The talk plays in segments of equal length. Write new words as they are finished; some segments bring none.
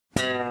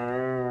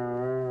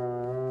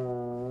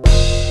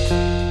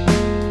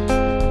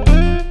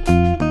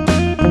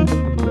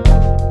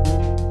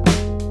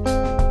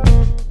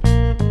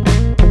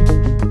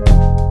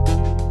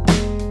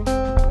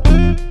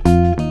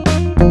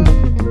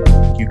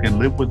can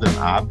live with an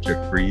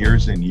object for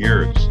years and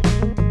years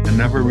and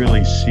never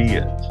really see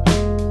it.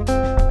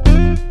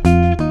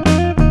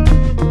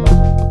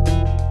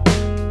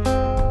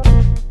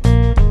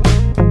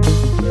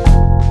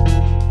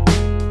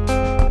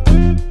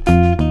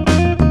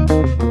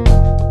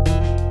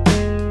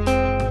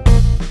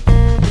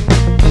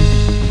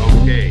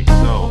 Okay,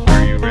 so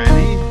are you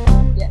ready?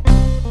 Yes.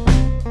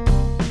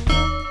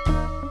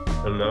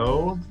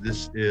 Hello,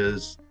 this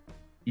is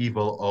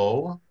Evil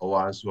O,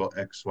 Oaswo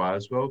X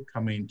Waswo,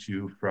 coming to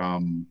you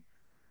from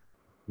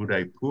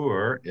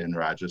Udaipur in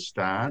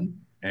Rajasthan.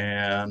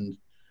 And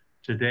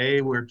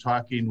today we're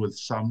talking with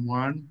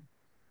someone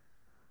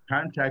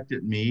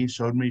contacted me,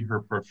 showed me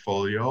her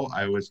portfolio.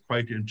 I was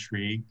quite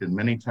intrigued, and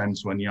many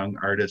times when young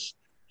artists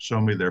show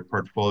me their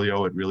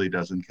portfolio, it really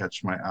doesn't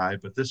catch my eye,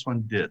 but this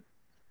one did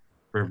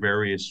for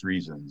various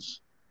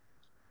reasons.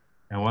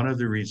 And one of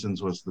the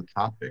reasons was the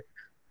topic,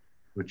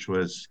 which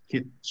was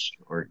Kitsch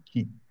or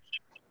Keech.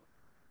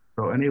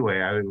 So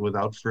anyway,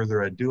 without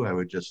further ado, I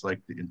would just like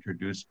to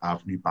introduce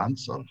Avni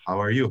Bansal. How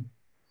are you?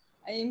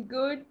 I am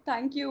good.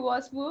 Thank you,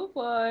 Wasfu,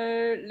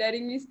 for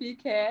letting me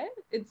speak here.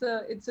 It's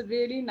a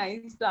really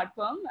nice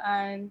platform,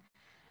 and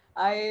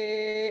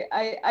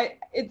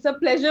it's a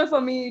pleasure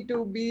for me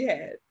to be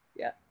here.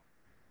 Yeah.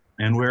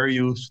 And where are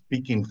you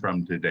speaking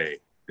from today?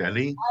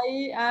 Delhi?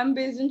 I am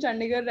based in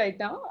Chandigarh right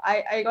now.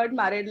 I got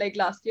married like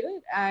last year,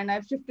 and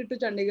I've shifted to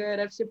Chandigarh.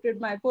 I've shifted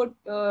my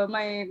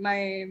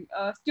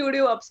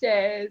studio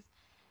upstairs,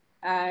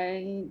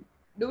 and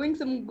doing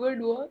some good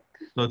work.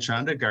 So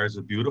Chandigarh is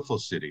a beautiful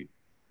city.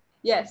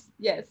 Yes,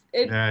 yes.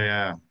 It Yeah,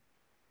 yeah.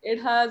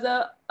 it has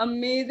a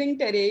amazing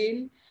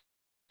terrain,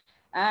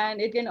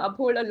 and it can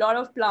uphold a lot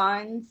of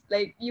plants.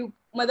 Like you,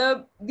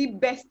 mother, the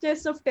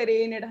bestest of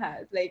terrain it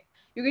has. Like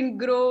you can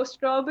grow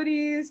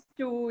strawberries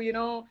to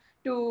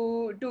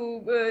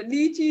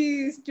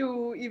lychees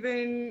to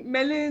even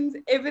melons,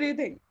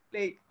 everything.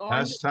 Like on the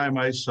Last time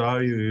I saw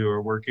you, you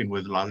were working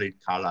with Lalit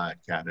Kala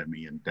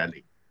Academy in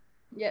Delhi.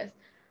 yes,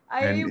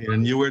 I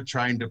And you were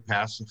trying to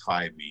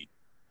pacify me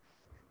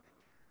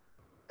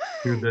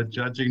through the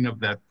judging of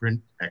that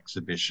print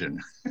exhibition.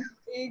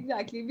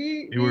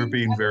 exactly You were we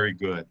being very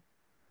good.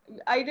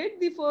 I did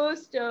the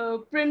first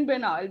print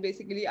banal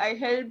basically. I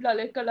helped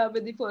Lalit Kala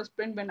with the first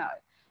print banal.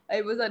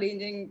 I was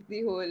arranging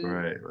the whole.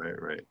 Right,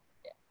 right, right.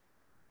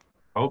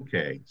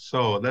 Okay,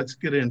 so let's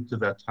get into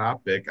the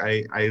topic.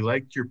 I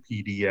liked your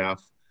PDF.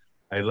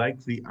 I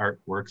like the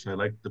artworks. I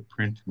like the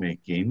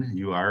printmaking.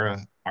 You are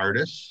an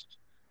artist. I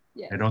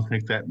Yes, don't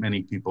think that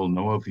many people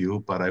know of you,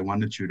 but I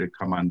wanted you to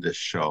come on this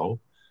show.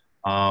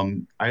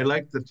 I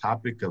like the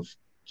topic of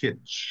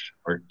kitsch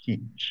or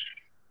keech.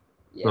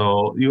 yes.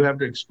 So you have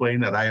to explain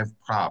that I have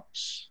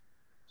props.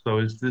 So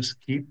is this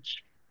keech?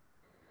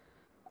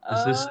 Is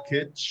Uh, this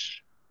kitsch?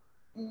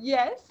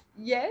 yes,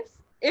 yes.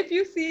 If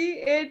you see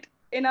it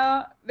in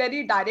a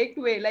very direct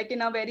way, like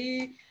in a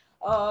very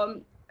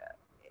um,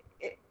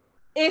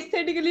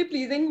 aesthetically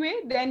pleasing way,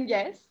 then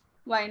yes,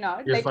 why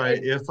not? If Like I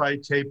it, if I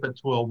tape it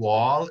to a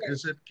wall, yes,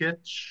 is it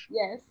kitsch?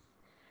 yes.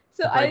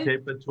 So If I I'll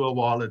tape it to a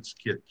wall, it's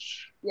kitsch.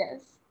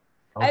 yes.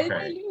 I'll tell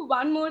Okay. you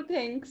one more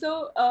thing. So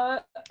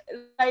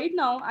right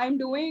now I'm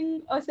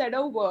doing a set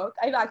of work.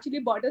 I've actually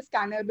bought a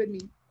scanner with me.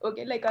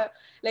 Okay, like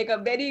a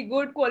very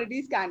good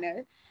quality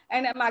scanner,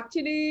 and I'm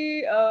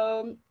actually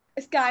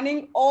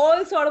scanning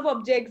all sort of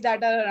objects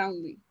that are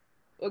around me.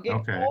 Okay,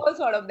 Okay. all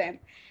sort of them,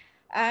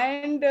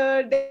 and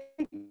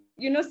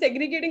then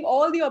segregating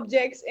all the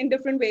objects in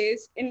different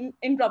ways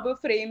in proper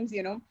frames.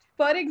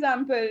 For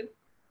example,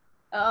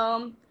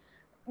 um,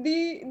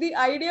 the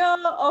idea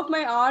of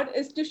my art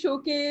is to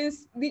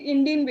showcase the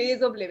Indian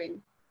ways of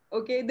living.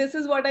 Okay, this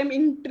is what I'm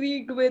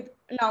intrigued with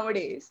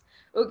nowadays.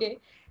 Okay,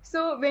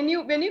 so when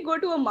you go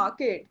to a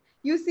market,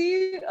 you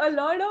see a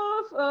lot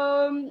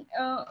of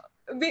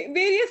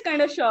various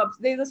kind of shops.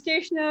 There's a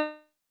stationer,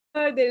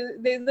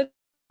 there's a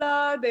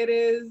chawala, there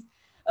is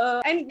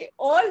and they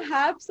all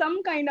have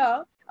some kind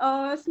of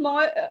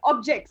small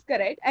objects,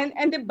 correct,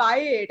 and they buy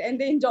it and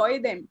they enjoy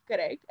them,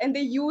 correct, and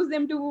they use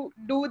them to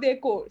do their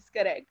course,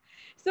 correct.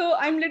 So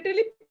I'm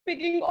literally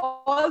picking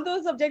all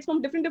those objects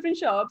from different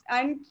shops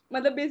and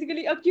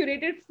basically a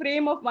curated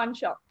frame of one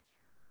shop.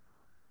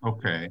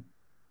 Okay.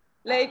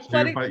 Like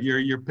So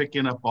you're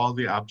picking up all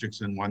the objects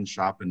in one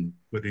shop and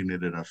putting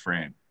it in a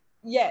frame.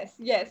 yes,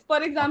 yes.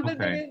 For example,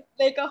 there Okay. is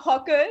like a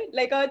hawker,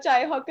 like a chai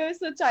hawker.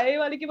 So chai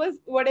wale ke paas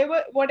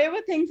whatever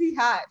things he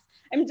has,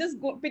 I'm just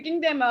picking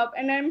them up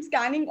and I'm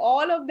scanning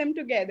all of them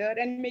together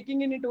and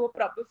making it into a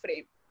proper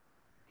frame,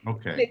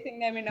 Okay. placing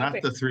them in a Not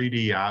frame. the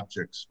 3D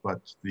objects,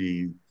 but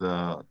the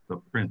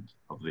print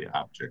of the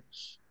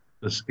objects,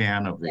 the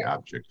scan of the Yes,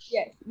 objects.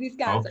 yes. These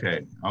scans. Okay.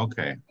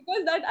 Okay.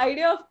 Because that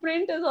idea of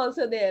print is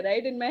also there,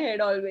 right, in my head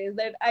always,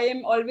 that I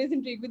am always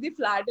intrigued with the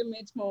flat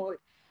image more.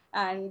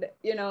 And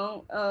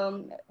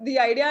the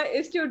idea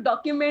is to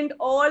document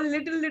all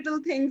little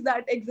things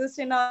that exist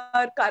in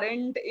our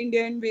current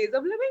Indian ways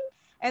of living,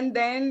 and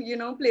then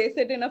place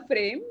it in a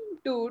frame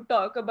to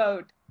talk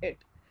about it.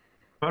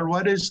 But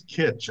what is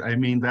kitsch? I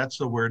mean, that's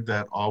a word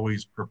that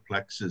always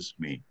perplexes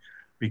me.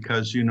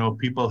 because you know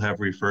people have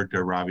referred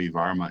to Ravi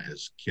Varma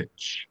as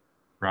Kitsch,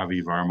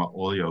 Ravi Varma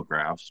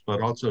oleographs, but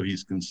also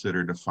he's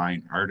considered a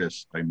fine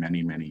artist by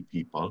many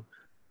people.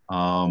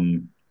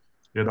 Um,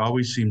 it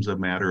always seems a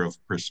matter of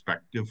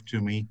perspective to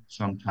me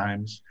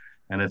sometimes,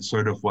 and it's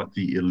sort of what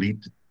the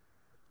elite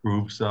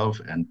approves of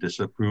and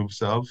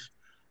disapproves of.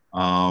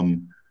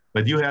 Um,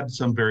 but you had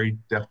some very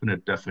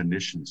definite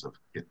definitions of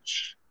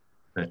kitsch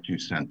that you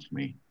sent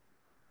me.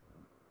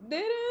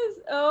 There is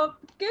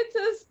kids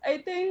is, I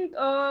think,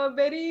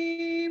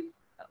 very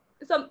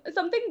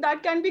something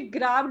that can be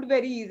grabbed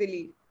very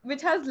easily,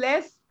 which has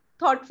less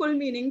thoughtful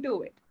meaning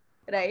to it,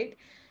 right?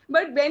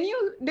 But when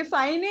you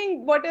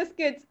defining what is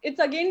kids, it's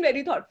again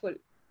very thoughtful.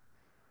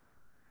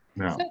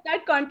 Yeah, So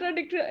that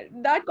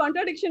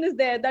contradiction is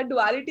there, that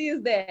duality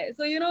is there.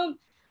 So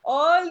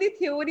all the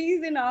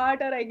theories in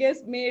art are, I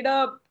guess, made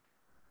up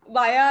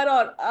via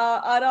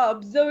our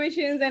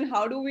observations, and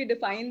how do we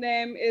define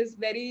them is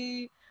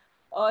very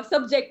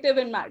subjective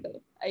in matter,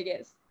 I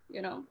guess.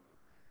 So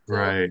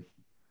right.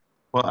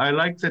 Well, I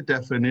like the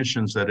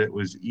definitions that it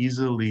was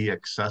easily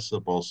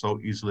accessible, so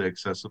easily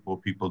accessible,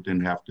 people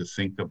didn't have to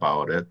think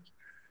about it.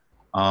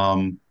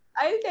 Um,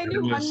 I'll tell that it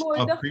you one was more,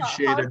 the how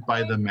appreciated by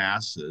I, the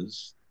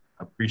masses,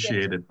 yes,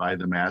 appreciated by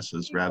the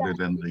masses rather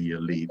than exactly, the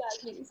elite.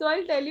 exactly. So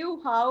I'll tell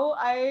you how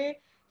I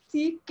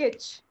see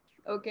kitsch.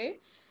 Okay.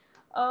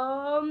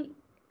 um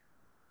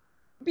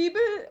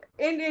People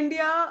in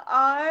India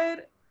are,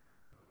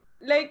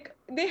 like,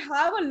 they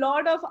have a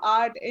lot of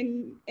art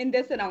in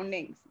their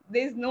surroundings,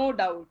 there's no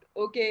doubt.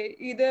 Okay,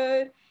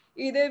 either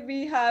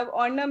we have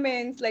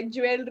ornaments like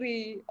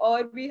jewelry,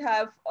 or we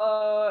have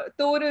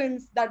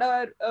torrents that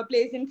are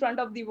placed in front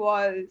of the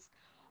walls,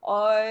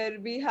 or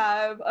we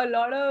have a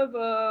lot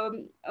of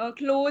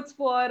clothes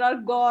for our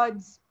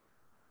gods,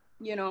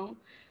 you know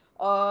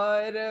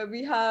or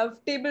we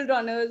have table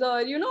runners, or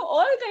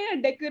all kind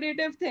of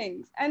decorative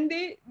things, and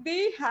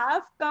they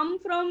have come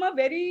from a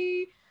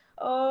very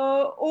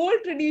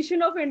old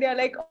tradition of India.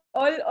 Like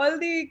all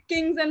the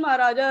kings and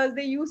maharajas,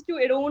 they used to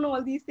adorn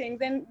all these things,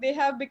 and they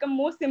have become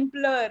more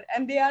simpler,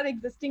 and they are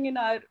existing in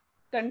our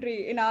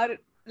country, in our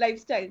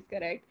lifestyles,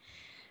 correct?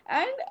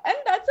 And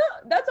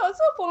that's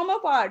also a form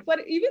of art. For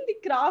even the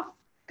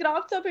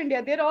crafts of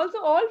India, they're also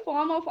all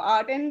form of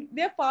art, and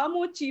they're far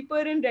more cheaper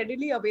and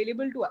readily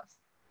available to us,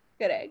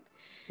 correct?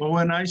 Well,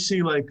 when I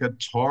see like a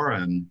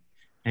Torin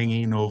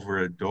hanging over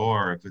a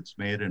door, if it's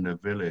made in a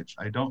village,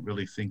 I don't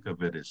really think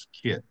of it as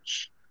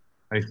kitsch.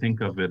 I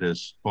think of it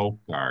as folk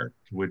art,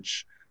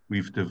 which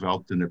we've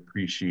developed an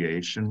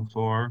appreciation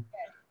for.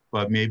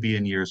 But maybe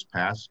in years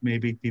past,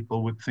 maybe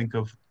people would think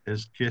of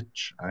as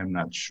kitsch. I'm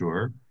not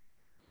sure.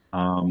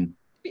 Um,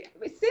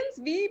 Since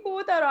we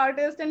both are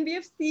artists and we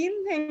have seen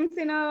things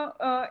in a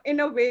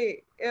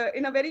way,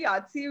 in a very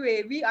artsy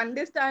way, we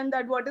understand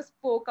that what is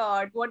folk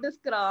art, what is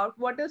craft,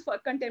 what is for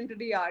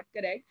contemporary art,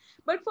 correct?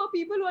 But for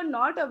people who are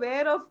not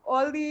aware of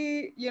all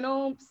the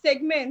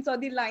segments or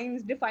the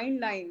lines,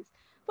 defined lines,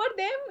 for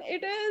them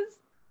it is,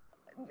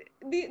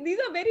 these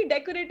are very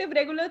decorative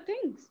regular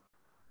things,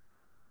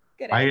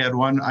 correct? I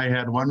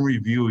had one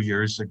review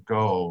years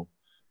ago.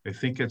 I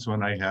think it's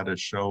when I had a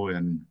show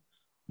in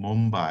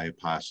Mumbai,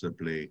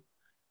 possibly,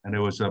 and it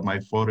was of my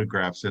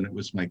photographs, and it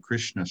was my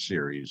Krishna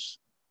series.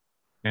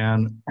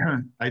 And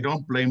I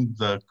don't blame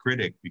the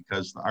critic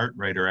because the art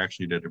writer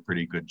actually did a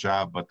pretty good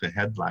job, but the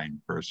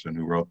headline person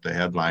who wrote the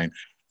headline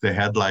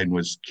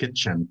was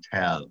Kitsch and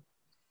Tell,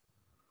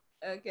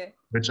 Okay.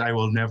 which I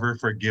will never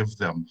forgive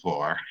them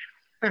for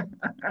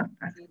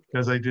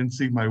because I didn't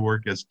see my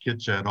work as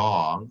kitsch at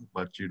all,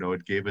 but you know,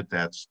 it gave it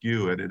that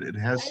skew and it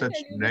has I'll tell such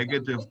you the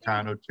negative funny thing,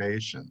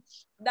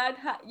 connotations.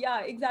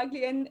 yeah,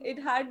 exactly, and it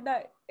has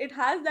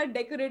that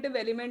decorative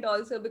element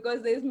also,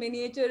 because there's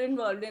miniature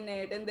involved in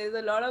it, and there's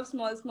a lot of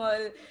small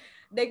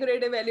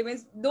decorative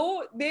elements,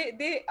 though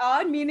they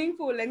are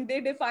meaningful and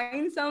they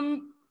define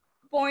some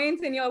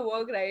points in your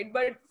work, right?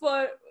 But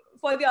for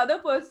the other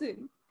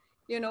person,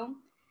 you know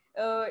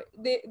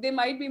they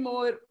might be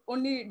more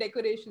only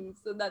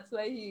decorations, so that's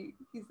why he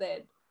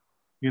said.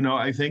 You know,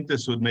 I think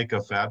this would make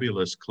a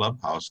fabulous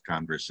Clubhouse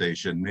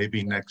conversation.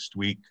 Maybe next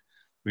week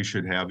we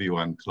should have you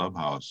on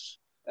Clubhouse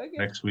Okay.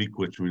 next week,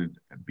 which would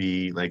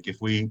be like if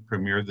we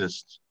premiere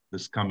this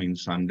coming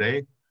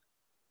Sunday,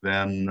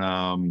 then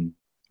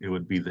it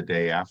would be the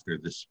day after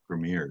this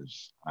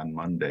premieres on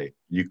Monday.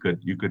 You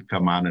could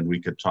come on and we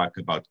could talk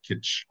about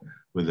Kitsch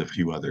with a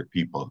few other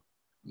people.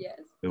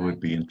 Yes, It would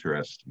thank be you.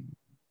 interesting.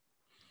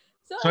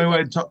 So So I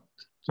anyway, think,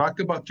 talk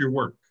about your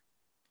work.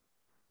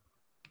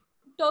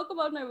 talk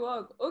about my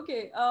work.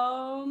 Okay.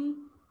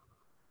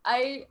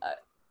 I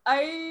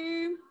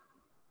I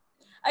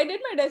I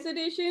did my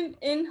dissertation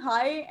in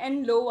high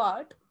and low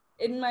art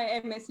in my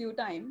MSU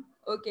time.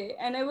 Okay,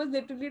 and I was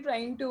literally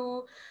trying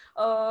to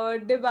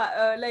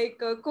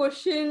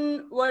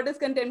question what is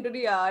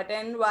contemporary art,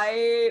 and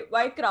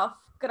why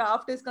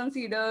craft is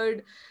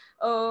considered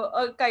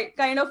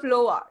kind of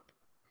low art.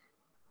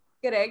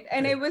 Correct.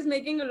 And I Right. was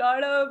making a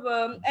lot of,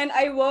 and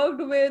I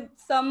worked with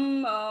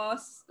some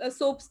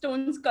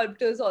soapstone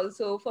sculptors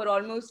also for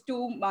almost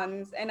 2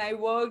 months. And I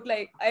worked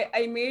like,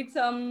 I made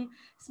some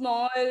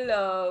small,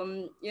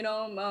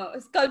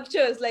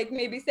 sculptures, like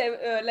maybe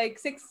like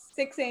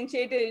 6 inch,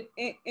 8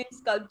 inch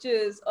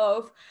sculptures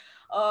of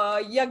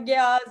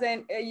yagyas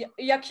and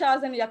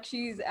yakshas and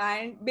yakshis.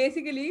 And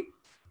basically,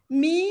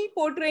 me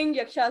portraying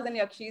yakshas and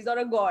yakshis, or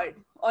a god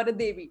or a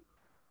devi.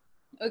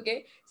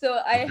 Okay, so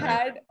I Okay.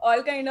 had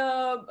all kind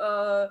of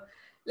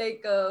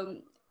like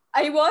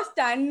I was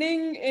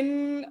standing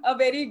in a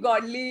very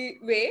godly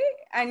way,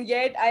 and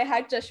yet I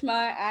had chashma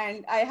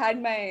and I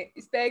had my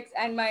specs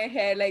and my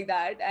hair like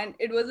that, and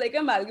it was like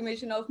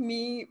amalgamation of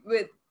me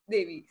with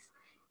devis,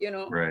 you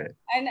know. Right.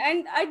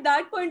 And at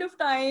that point of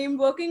time,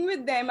 working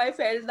with them, I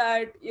felt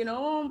that,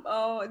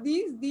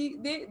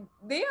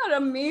 they are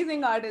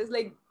amazing artists.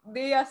 Like,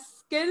 they are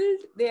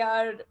skilled,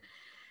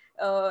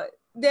 uh,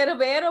 they're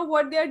aware of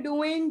what they're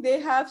doing.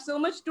 They have so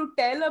much to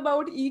tell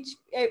about each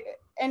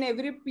and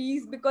every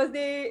piece, because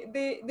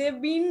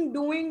they've been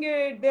doing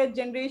it. Their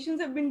generations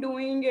have been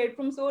doing it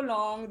from so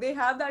long. They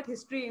have that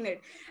history in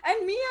it.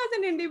 And me as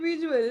an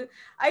individual,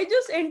 I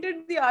just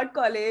entered the art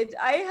college.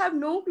 I have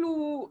no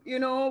clue,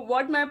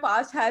 what my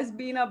past has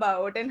been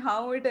about and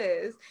how it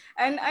is.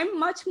 And I'm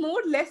much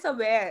more less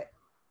aware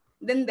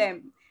than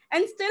them.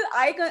 And still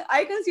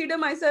I consider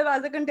myself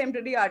as a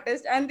contemporary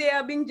artist, and they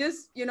are being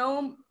just,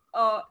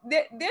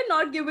 they're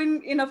not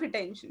given enough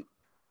attention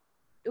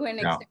to an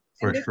Yeah, extent.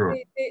 for And sure.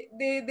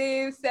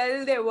 they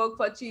sell their work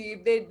for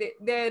cheap.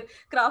 Their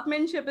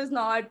craftsmanship is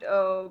not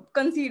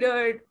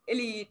considered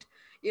elite,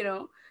 you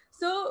know.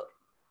 So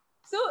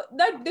so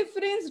that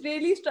difference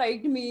really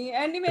struck me,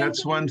 and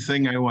That's one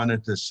eventually. thing I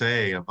wanted to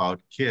say about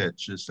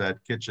Kitsch is that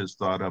Kitsch is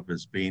thought of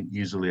as being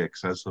easily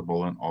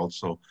accessible and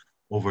also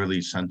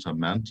overly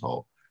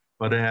sentimental,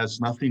 but it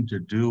has nothing to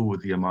do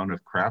with the amount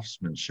of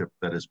craftsmanship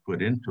that is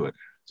put into it.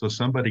 So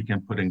somebody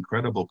can put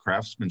incredible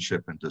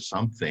craftsmanship into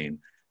something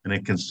and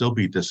it can still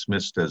be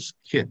dismissed as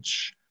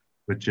kitsch,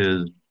 which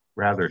is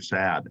rather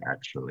sad,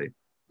 actually.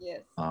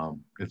 Yes.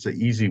 It's an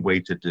easy way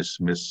to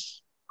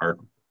dismiss art.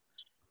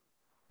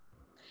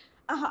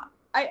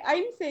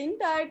 I'm saying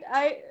that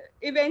I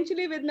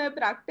eventually, with my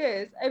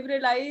practice, I've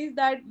realized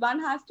that one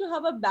has to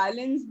have a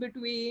balance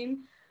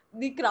between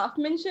the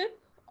craftsmanship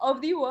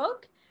of the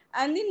work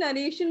and the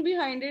narration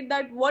behind it,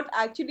 that what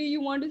actually you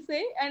want to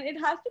say. And it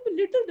has to be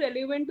little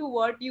relevant to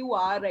what you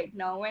are right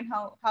now, and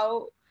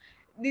how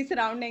the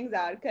surroundings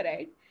are,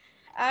 correct.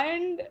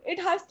 And it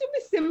has to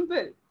be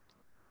simple.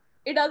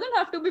 It doesn't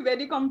have to be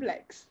very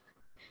complex.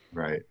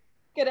 Right.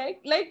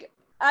 Correct. Like,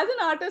 as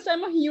an artist,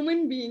 I'm a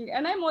human being,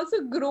 and I'm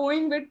also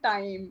growing with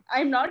time.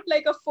 I'm not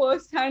like a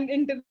first hand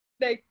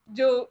intellect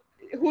Joe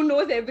who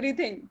knows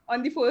everything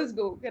on the first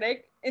go,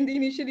 correct, in the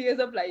initial years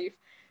of life.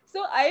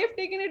 So I have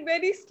taken it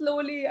very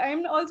slowly.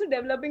 I'm also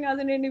developing as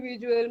an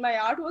individual. My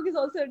artwork is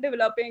also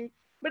developing,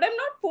 but I'm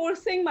not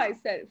forcing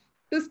myself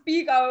to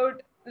speak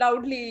out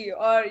loudly,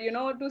 or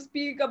to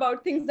speak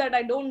about things that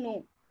I don't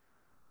know.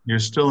 You're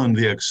still in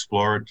the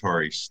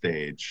exploratory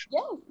stage.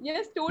 Yes,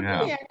 Yeah,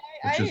 totally. And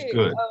which is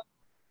good.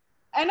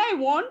 I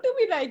want to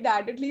be like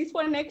that, at least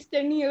for next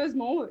 10 years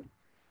more.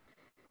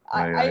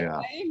 Yeah, yeah, yeah.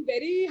 I am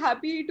very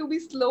happy to be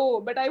slow,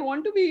 but I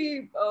want to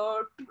be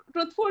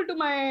truthful to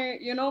my,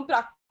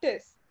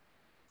 practice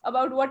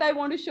about what I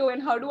want to show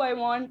and how do I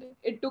want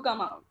it to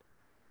come out.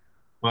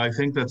 Well, I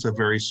think that's a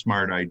very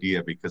smart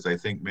idea because I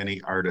think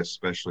many artists,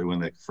 especially when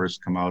they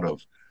first come out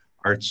of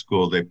art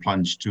school, they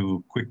plunge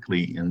too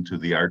quickly into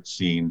the art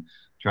scene,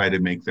 try to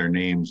make their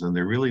names, and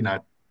they're really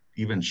not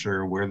even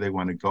sure where they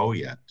want to go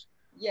yet.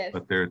 Yes.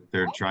 But they're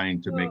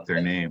trying to make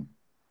their name.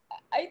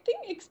 I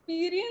think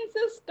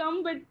experiences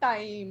come with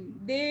time.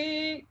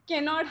 They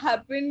cannot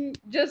happen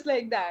just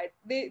like that.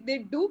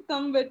 They do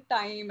come with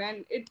time,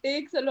 and it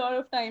takes a lot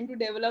of time to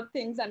develop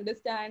things,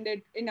 understand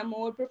it in a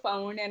more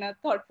profound and a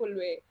thoughtful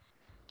way.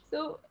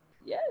 So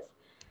yes,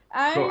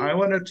 So and I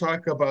want to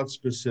talk about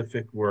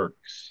specific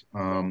works.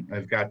 yes,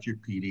 I've got your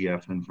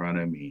PDF in front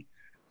of me.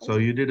 So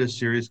okay, you did a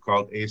series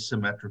called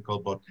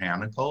Asymmetrical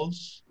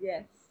Botanicals.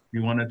 yes,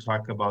 You want to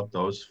talk about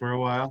those for a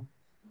while?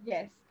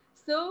 yes.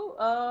 So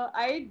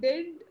I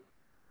did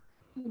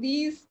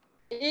these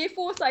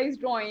A4 size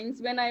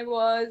drawings when I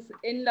was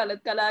in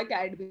Lalit Kala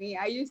Academy.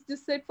 I used to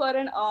sit for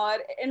an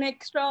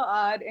extra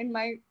hour in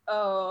my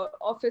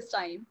office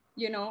time,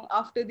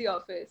 after the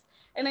office.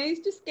 And I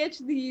used to sketch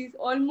these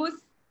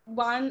almost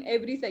one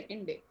every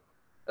second day.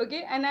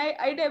 Okay, and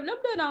I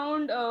developed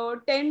around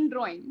 10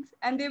 drawings,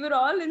 and they were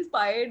all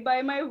inspired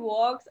by my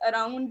walks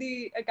around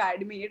the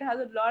academy. It has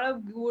a lot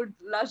of good,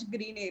 lush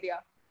green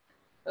area.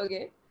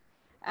 Okay,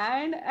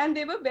 and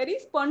they were very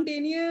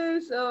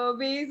spontaneous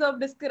ways of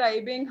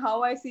describing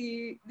how I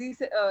see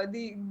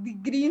the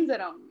greens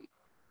around me.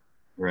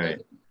 Right.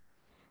 Okay,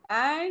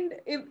 and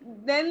if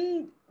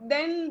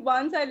then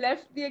once I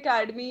left the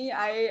academy,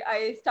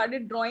 I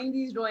started drawing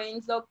these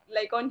drawings of,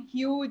 like, on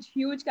huge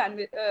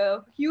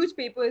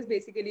papers,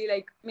 basically,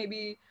 like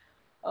maybe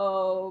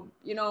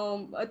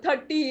a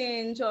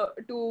 30-inch or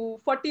to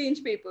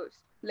 40-inch papers,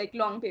 like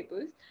long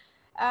papers.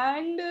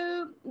 And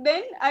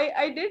then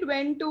I did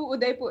went to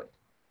Udaipur.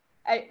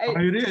 Oh,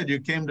 I you did. You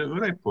came to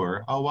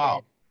Udaipur. Oh,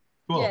 Yes, wow.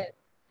 Cool. yes.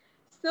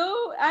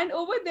 So, and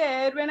over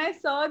there, when I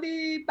saw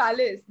the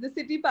palace, the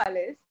city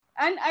palace,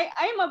 and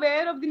I'm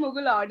aware of the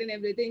Mughal art and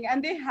everything,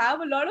 and they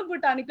have a lot of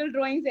botanical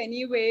drawings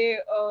anyway,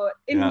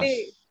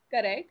 inlaid, Yes.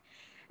 correct?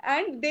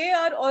 And they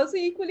are also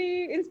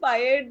equally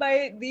inspired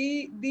by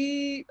the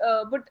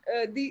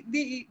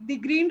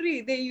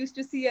greenery they used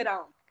to see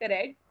around,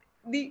 correct?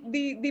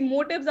 The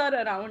motives are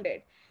around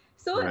it.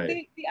 So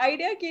Right. the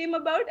idea came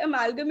about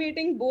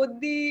amalgamating both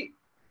the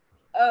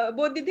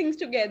things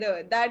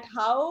together, that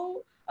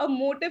how a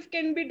motive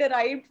can be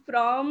derived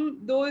from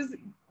those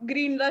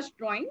green rush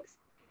drawings,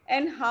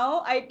 and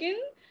how I can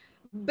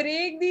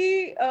break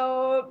the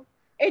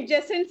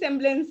adjacent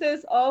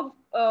semblances of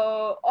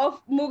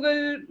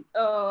Mughal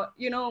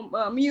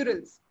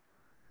murals.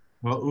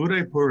 Well,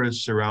 Udaipur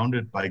is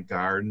surrounded by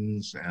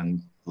gardens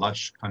and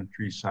lush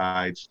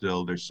countryside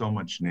still. There's so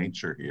much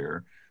nature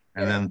here.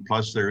 And Yes, then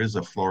plus there is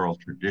a floral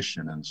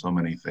tradition and so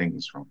many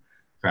things from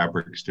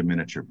fabrics to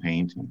miniature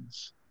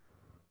paintings.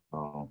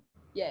 So,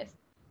 yes.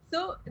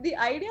 So the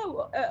idea,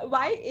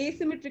 why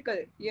asymmetrical,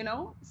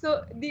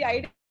 so the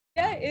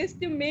idea is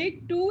to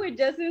make two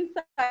adjacent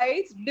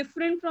sides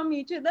different from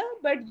each other,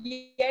 but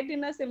yet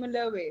in a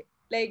similar way.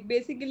 Like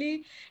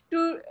basically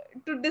to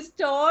to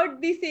distort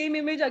the same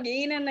image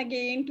again and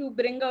again to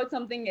bring out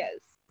something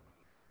else.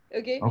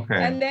 Okay, and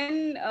okay,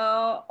 then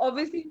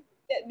obviously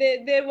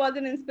there was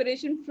an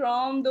inspiration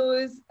from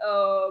those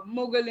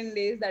Mughal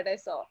inlays that I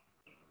saw.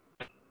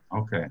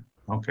 okay,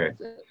 okay.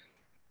 So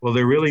Well,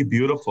 they're really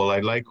beautiful. I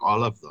like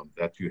all of them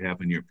that you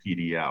have in your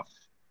PDF.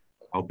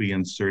 I'll be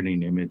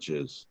inserting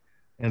images.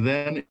 And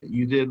then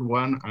you did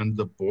one on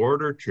the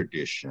border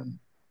tradition,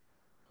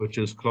 which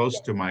is close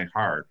yes, to my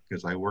heart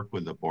because I work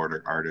with the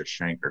border artist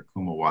Shankar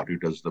Kumawat, who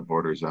does the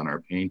borders on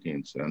our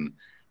paintings. And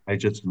I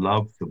just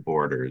love the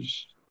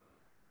borders.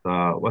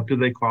 What do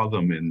they call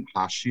them in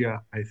Hashia?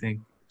 I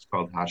think it's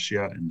called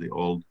Hashia in the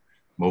old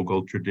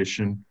Mughal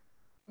tradition.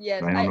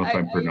 yes, I don't know if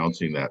I'm I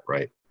pronouncing that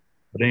right.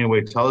 But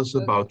anyway, tell us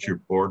about okay. your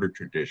border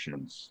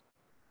traditions.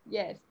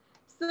 Yes.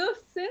 So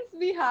since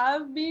we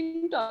have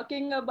been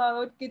talking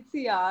about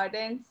Kitsch art,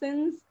 and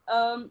since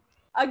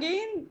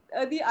again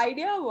the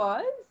idea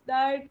was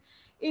that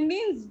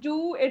Indians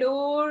do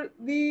adore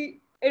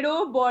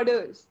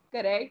borders,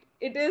 correct?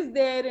 It is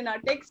there in our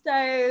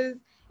textiles,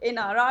 in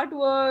our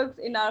artworks,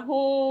 in our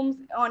homes,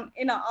 on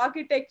in our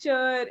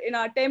architecture, in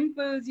our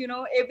temples.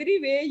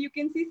 Everywhere you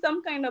can see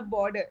some kind of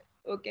border.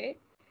 Okay,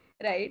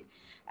 right?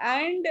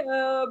 And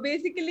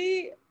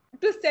basically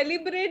to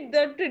celebrate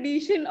the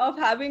tradition of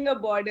having a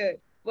border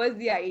was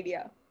the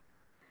idea.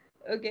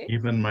 Okay.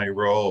 Even my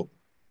robe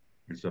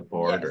is a Yes.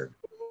 border.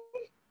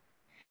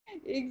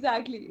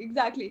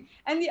 Exactly.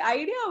 And the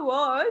idea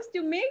was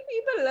to make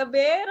people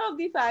aware of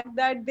the fact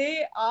that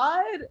they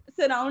are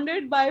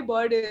surrounded by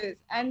borders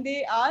and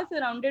they are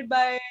surrounded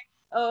by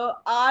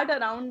art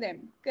around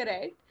them,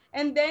 correct?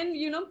 And then,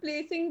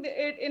 placing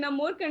it in a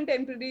more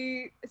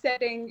contemporary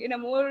setting, in a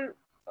more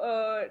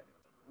uh,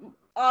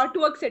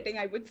 artwork setting,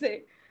 I would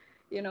say,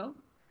 you know.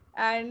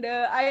 And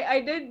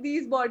I did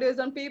these borders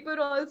on paper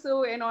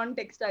also and on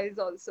textiles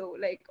also,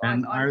 like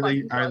And on are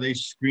cotton they cloth.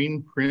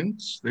 screen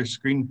prints? They're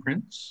screen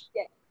prints?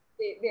 Yes,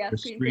 they are They're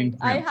screen print. screen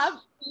I have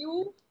prints.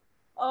 few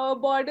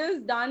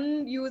borders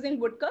done using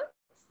woodcuts.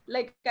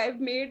 Like I've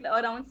made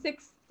around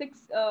six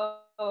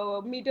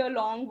meter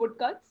long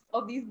woodcuts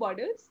of these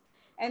borders,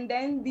 and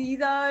then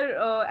these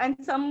are and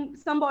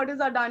some borders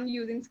are done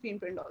using screen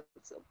print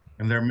also.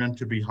 And they're meant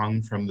to be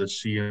hung from the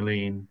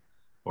ceiling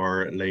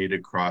or laid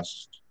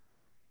across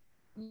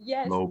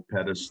Yes. low So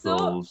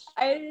pedestals.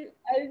 I'll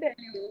tell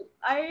you.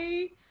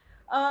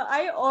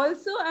 I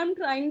also am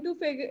trying to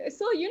figure.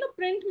 So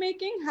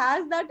printmaking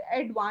has that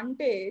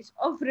advantage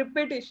of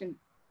repetition.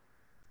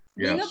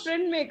 Being a Yes.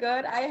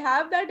 printmaker, I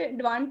have that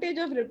advantage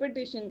of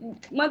repetition.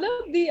 Mother,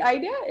 the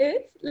idea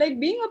is like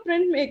being a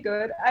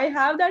printmaker, I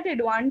have that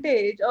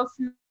advantage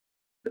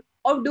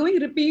of doing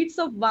repeats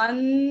of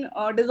one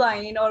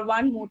design or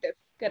one motif,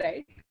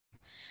 correct?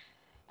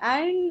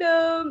 And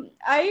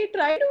I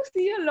try to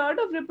see a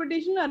lot of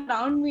repetition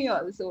around me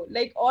also,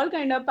 like all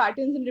kind of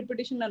patterns and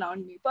repetition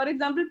around me. For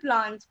example,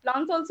 plants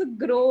also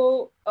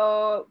grow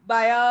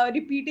via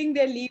repeating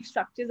their leaf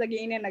structures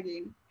again and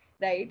again,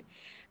 right?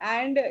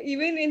 And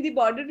even in the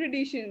border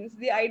traditions,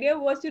 the idea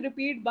was to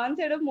repeat one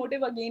set of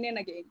motif again and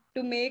again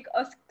to make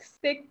a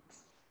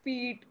 6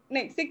 feet,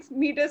 no, 6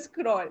 meter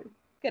scroll,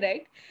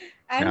 correct?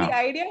 And the Yeah.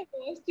 idea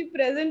was to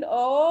present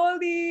all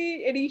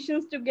the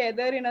editions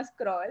together in a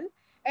scroll.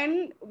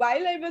 And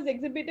while I was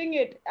exhibiting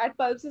it at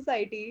Pulp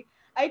Society,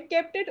 I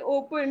kept it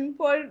open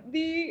for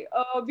the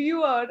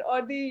viewer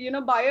or the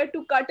buyer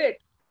to cut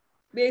it.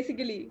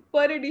 Basically,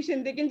 per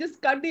edition, they can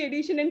just cut the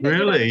edition and take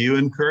it away. Really? You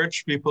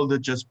encourage people to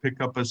just pick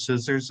up a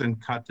scissors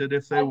and cut it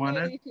if they Cut the want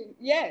it? edition.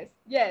 Yes,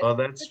 yes. Oh,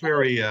 that's Because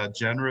very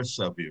generous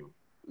of you.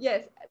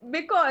 yes,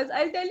 because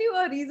I'll tell you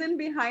a reason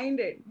behind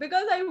it.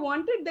 Because I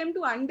wanted them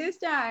to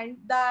understand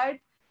that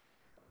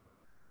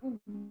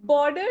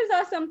borders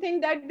are something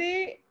that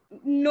they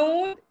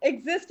know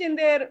exist in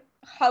their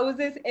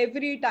houses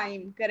every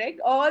time, correct,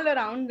 all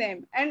around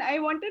them. And I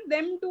wanted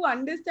them to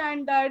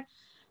understand that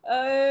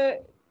uh,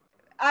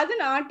 as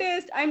an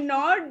artist, I'm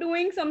not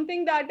doing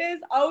something that is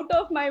out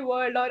of my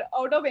world or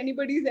out of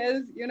anybody's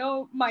else,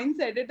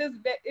 mindset.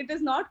 It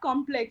is not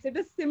complex, it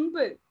is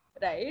simple,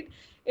 right?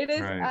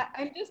 Right.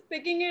 I'm just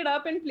picking it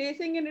up and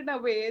placing it in a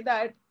way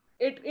that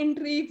it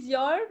intrigues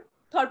your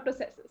thought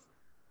processes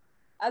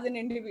as an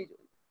individual.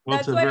 Well,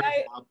 it's That's a why very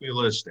I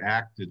populist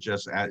act to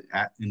just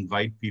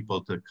invite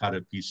people to cut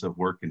a piece of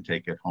work and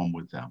take it home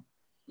with them.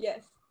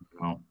 yes. You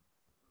know?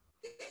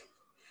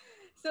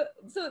 So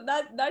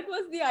that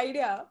was the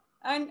idea,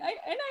 and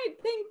I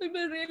think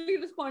people really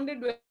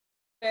responded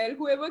well.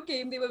 Whoever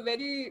came, they were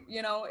very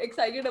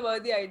excited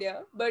about the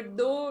idea. But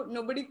though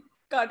nobody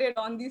cut it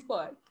on the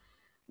spot,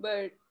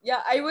 but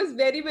yeah, I was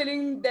very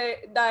willing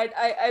that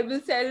I will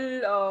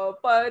sell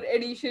per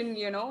edition,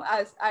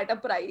 as at a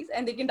price,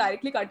 and they can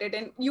directly cut it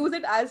and use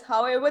it as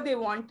however they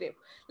want it.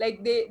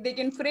 Like they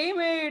can frame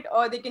it,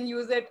 or they can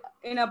use it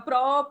in a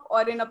prop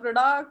or in a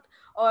product,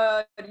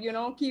 or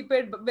keep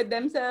it with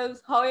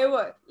themselves,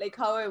 however It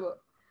that's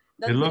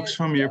their looks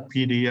from your choice.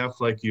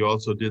 PDF like you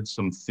also did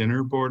some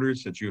thinner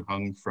borders that you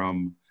hung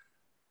from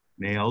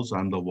nails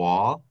on the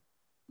wall.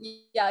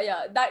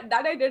 Yeah,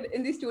 that I did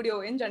in the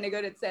studio in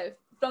Chandigarh itself.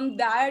 From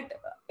that,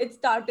 it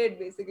started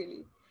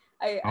basically.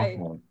 I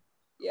Okay.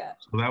 Yeah,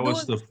 So that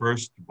was those. the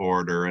first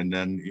border, and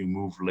then you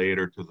moved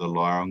later to the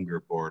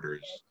longer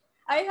borders.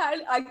 I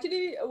had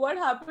actually, what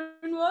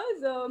happened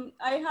was,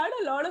 I had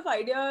a lot of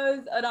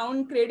ideas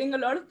around creating a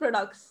lot of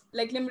products,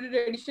 like limited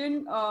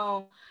edition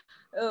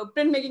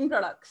printmaking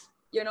products.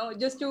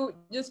 Just to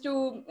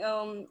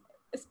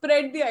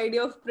spread the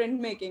idea of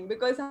printmaking,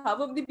 because half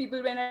of the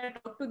people, when I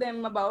talk to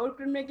them about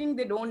printmaking,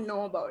 they don't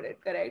know about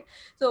it. Correct.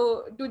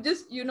 So to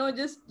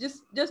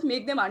just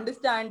make them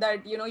understand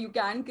that you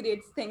can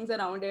create things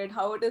around it,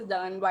 how it is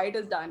done, why it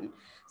is done.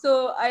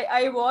 So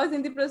I was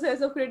in the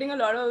process of creating a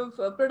lot of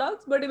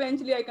products, but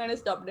eventually I kind of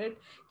stopped it.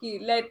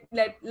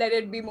 Let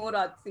it be more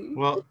artsy.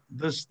 Well,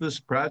 this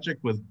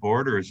project with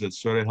borders, it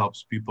sort of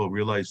helps people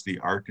realize the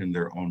art in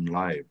their own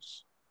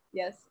lives.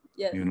 Yes,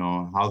 yes, You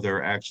know, how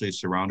they're actually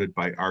surrounded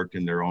by art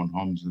in their own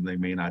homes and they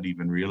may not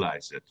even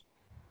realize it.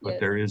 But yes,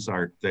 there is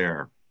art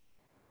there.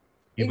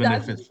 Even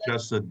if exactly. it's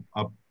just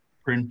a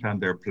print on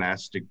their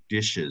plastic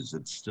dishes,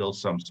 it's still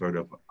some sort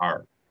of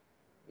art.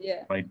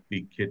 Yeah. Might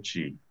be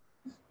kitschy,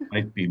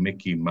 might be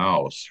Mickey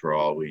Mouse for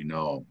all we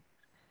know.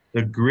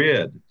 The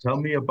grid. Tell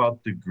me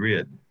about the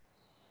grid.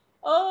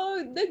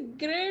 Oh, the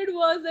grid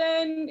was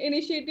an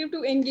initiative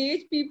to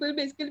engage people.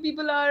 Basically,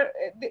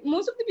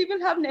 most of the people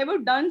have never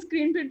done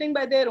screen printing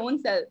by their own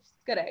selves,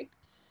 correct?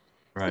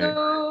 Right.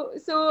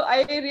 So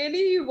I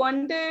really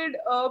wanted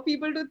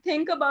people to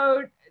think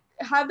about,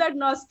 have that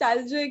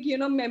nostalgic,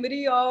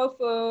 memory of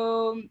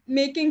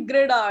making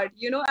grid art.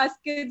 As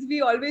kids,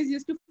 we always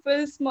used to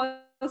fill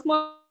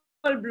small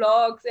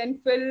blocks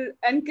and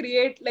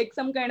create like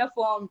some kind of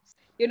forms.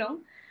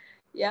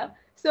 Yeah.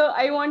 So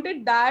I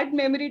wanted that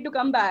memory to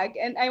come back,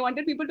 and I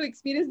wanted people to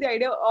experience the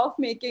idea of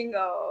making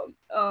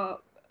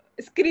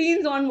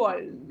screens on wall,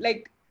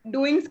 like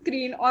doing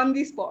screen on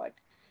the spot,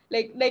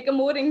 like a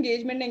more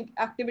engagement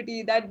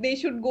activity that they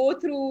should go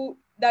through,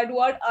 that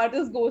what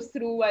artist goes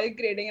through while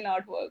creating an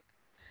artwork.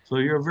 So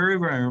you're very,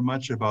 very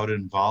much about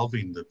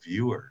involving the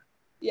viewer.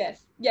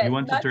 Yes, You yes,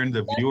 want to turn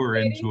the that's viewer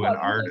very into an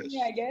important for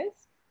me, I artist.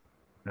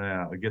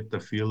 guess. Get the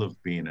feel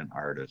of being an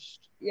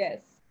artist.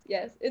 Yes,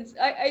 yes.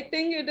 I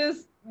think it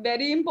is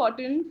very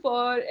important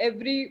for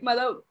every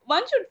mother.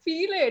 One should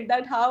feel it,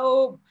 that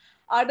how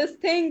artists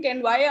think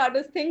and why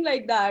artists think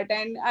like that.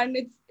 And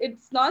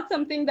it's not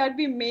something that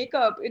we make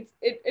up.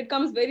 It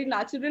comes very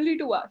naturally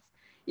to us,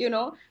 you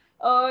know.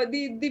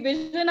 The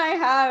vision I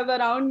have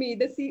around me,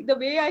 the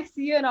way I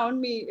see around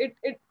me,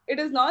 it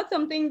is not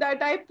something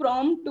that I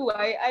prompt to.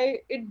 I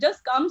It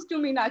just comes to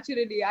me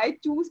naturally. I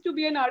choose to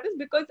be an artist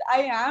because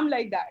I am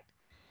like that.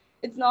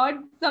 It's not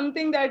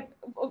something that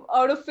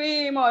out of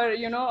fame, or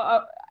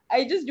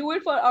I just do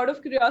it for out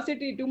of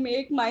curiosity, to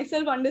make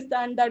myself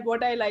understand that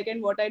what I like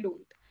and what I don't.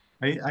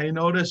 I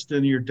noticed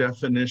in your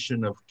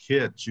definition of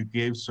kitsch, you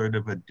gave sort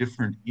of a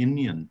different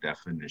Indian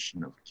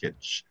definition of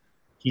kitsch,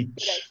 Correct.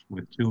 kitsch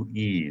with two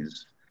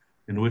E's,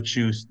 in which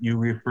you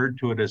referred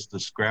to it as the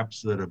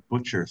scraps that a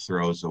butcher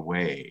throws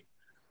away,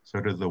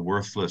 sort of the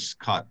worthless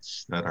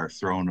cuts that are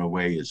thrown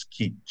away is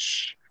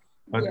kitsch.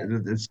 But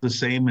Yes, it's the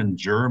same in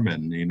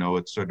German, you know,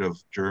 it's sort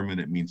of German,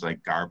 it means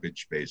like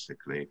garbage,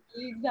 basically.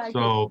 exactly.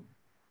 So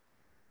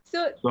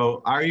So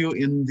so are you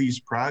in these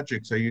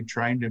projects? Are you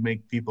trying to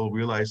make people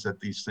realize that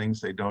these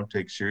things they don't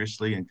take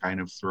seriously and kind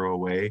of throw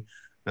away,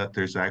 that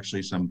there's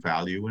actually some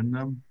value in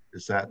them?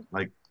 Is that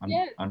like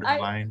yes,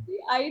 underlying? the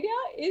idea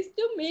is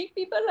to make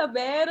people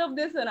aware of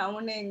their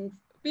surroundings.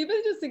 People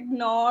just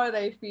ignore,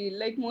 I feel,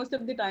 like most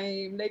of the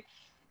time. Like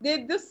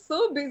they're just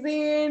so busy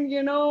in,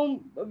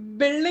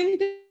 building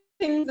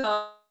things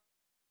up,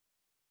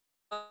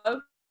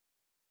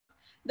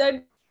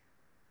 that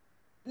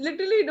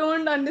literally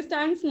don't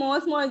understand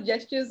small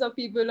gestures of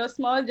people, or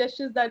small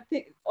gestures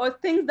or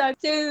things that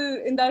still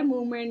in that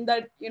moment,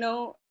 that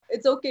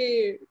it's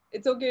okay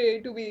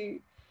to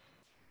be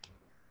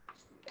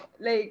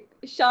like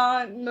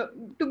shan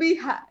to be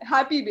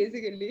happy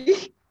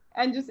basically,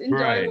 and just enjoy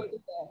Right. what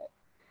is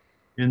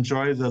there.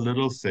 Enjoy the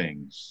little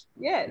things.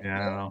 Yes, You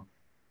know,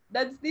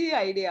 that's the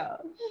idea.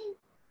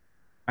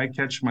 I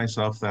catch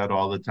myself that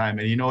all the time.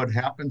 And you know, it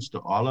happens to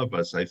all of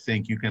us. I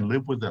think you can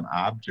live with an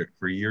object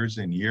for years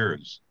and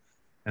years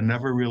and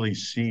never really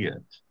see it.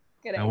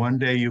 And Correct. one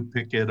day you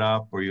pick it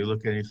up or you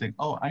look at it and you think,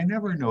 oh, I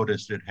never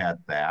noticed it had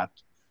that.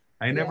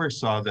 I Yeah. never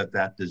saw that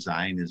that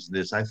design is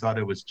this. I thought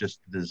it was just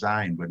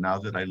design, but now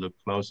that I look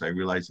close, I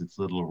realize it's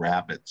little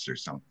rabbits or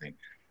something.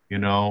 You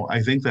know,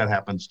 I think that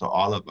happens to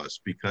all of us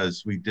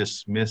because we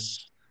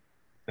dismiss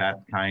that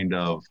kind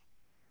of,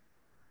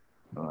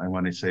 I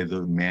want to say,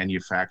 the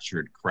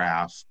manufactured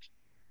craft.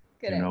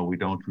 You know, Correct. we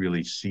don't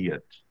really see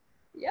it.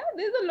 Yeah,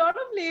 there's a lot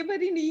of labor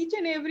in each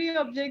and every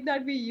object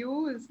that we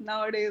use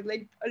nowadays,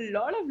 like a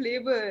lot of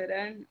labor,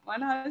 and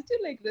one has to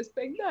like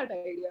respect that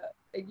idea.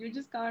 Like you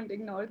just can't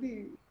ignore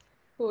the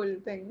whole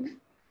thing.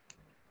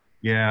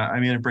 Yeah, I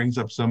mean, it brings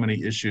up so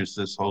many issues,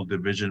 this whole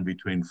division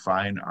between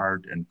fine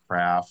art and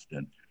craft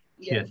and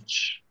Yes.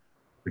 kitsch,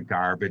 the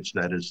garbage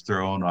that is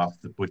thrown off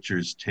the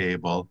butcher's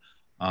table.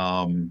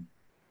 Um,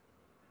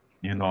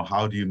 you know,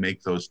 how do you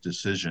make those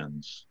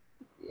decisions?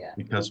 Yeah.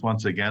 Because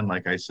once again,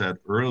 like I said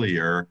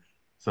earlier,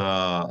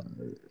 the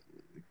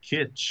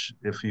kitsch,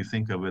 if you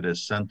think of it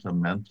as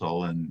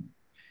sentimental and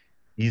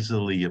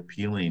easily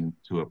appealing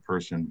to a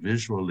person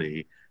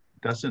visually,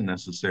 doesn't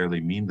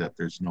necessarily mean that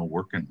there's no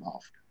work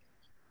involved.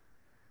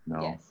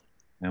 No. Yes.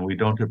 And we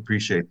don't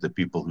appreciate the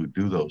people who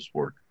do those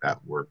work,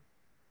 that work.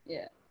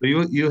 Yeah. So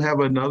you have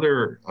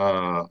another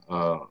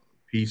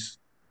piece,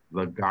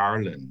 the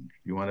garland.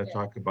 You want to Yeah.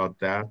 talk about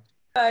that?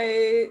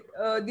 By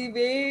the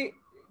way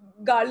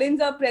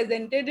garlands are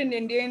presented in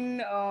Indian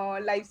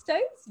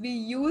lifestyles, we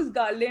use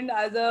garland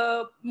as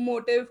a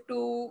motive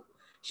to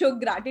show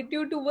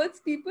gratitude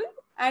towards people,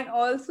 and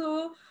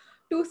also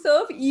to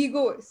serve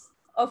egos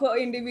of an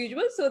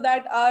individual so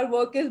that our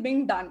work is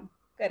being done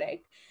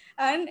correct.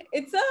 And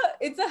it's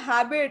a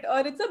habit,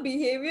 or it's a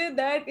behavior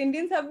that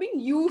Indians have been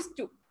used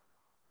to,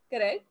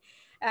 correct.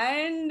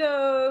 And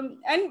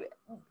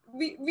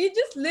we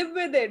just live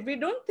with it, we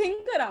don't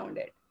think around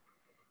it.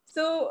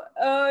 So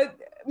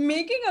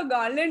making a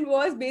garland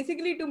was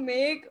basically to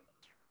make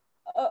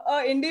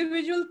a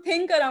individual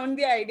think around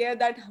the idea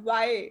that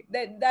why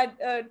that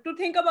to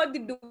think about the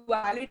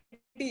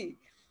duality,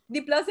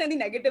 the plus and the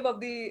negative of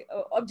the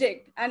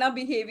object and our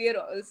behavior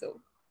also,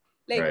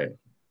 like, Right.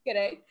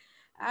 correct.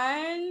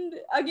 And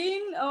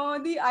again,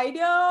 the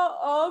idea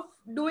of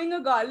doing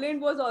a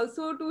garland was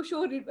also to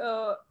show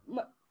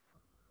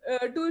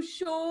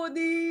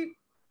the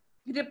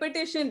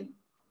repetition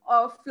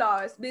of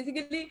flowers.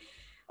 Basically,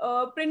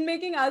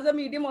 printmaking as a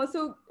medium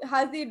also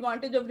has the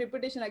advantage of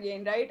repetition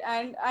again, right?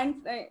 And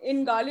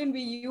in garland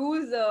we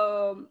use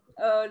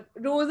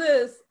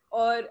roses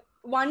or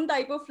one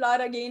type of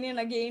flower again and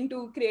again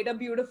to create a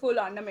beautiful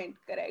ornament,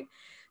 correct.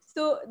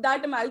 So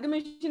that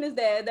amalgamation is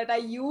there, that I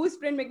use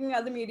printmaking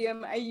as a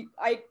medium. I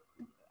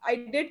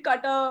did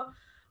cut a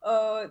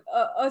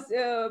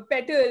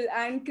petal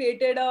and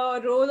created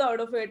a rose out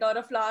of it or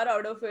a flower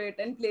out of it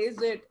and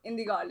placed it in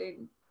the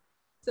garland.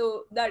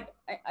 So that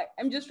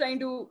I'm just trying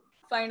to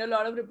find a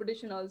lot of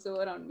repetition also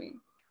around me.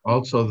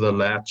 Also, the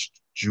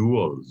latched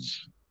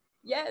jewels.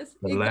 Yes,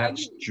 The latched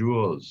exactly.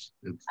 jewels.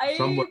 It's I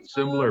somewhat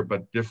similar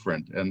but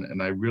different.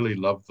 And I really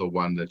love the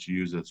one that you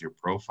use as your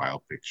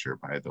profile picture,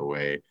 by the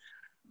way,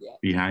 yeah.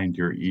 behind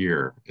your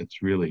ear.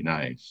 It's really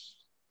nice.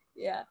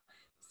 Yeah.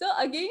 So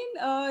again,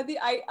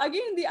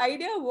 again the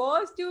idea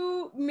was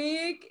to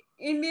make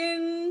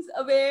Indians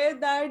aware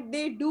that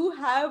they do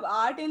have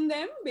art in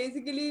them.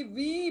 Basically,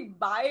 we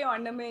buy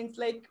ornaments,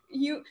 like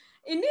you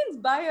Indians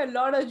buy a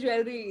lot of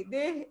jewelry.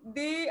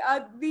 They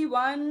are the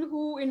one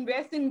who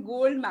invest in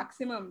gold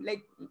maximum,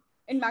 like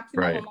in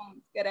maximum Right.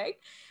 amounts,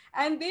 correct?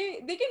 And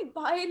they can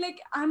buy like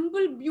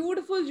ample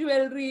beautiful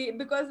jewelry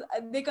because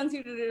they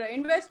consider it an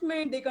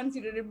investment. They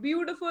consider it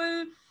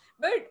beautiful,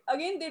 but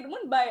again, they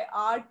don't buy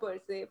art per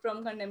se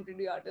from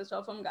contemporary artists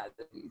or from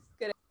galleries.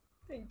 Correct.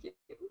 Thank you.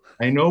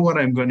 I know what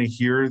I'm going to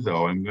hear,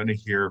 though. I'm going to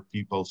hear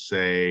people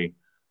say,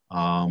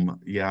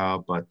 yeah,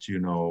 but you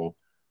know,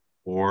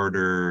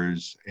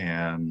 borders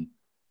and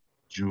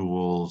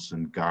jewels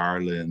and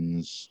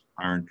garlands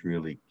aren't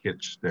really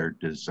kitsch, they're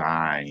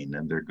design.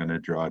 And they're going to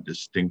draw a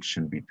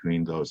distinction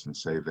between those and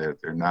say that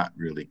they're not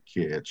really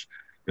kitsch.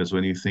 Because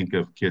when you think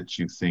of kitsch,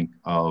 you think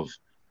of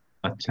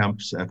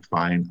attempts at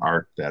fine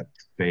art that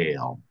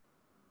fail,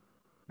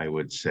 I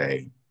would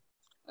say.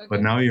 But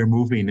Okay. now you're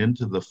moving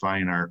into the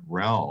fine art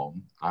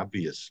realm,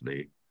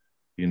 obviously.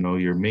 You know,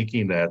 you're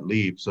making that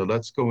leap. So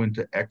let's go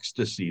into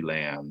ecstasy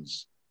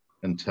lands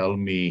and tell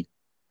me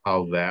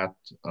how that,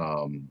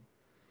 I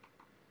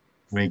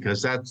mean,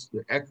 because that's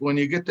when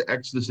you get to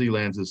ecstasy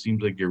lands, it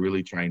seems like you're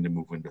really trying to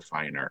move into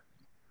fine art.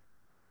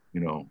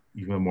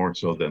 even more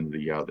so than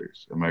the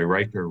others. Am I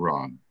right or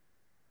wrong?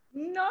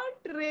 Not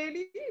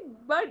really,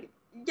 but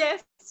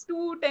yes,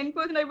 to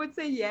 10% I would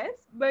say yes,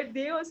 but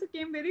they also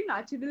came very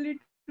naturally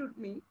to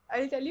me.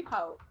 I'll tell you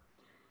how.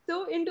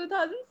 So in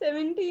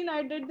 2017,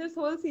 I did this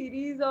whole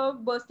series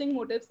of bursting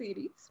motif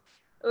series.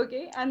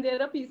 Okay, and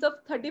they're a piece of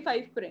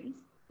 35 prints,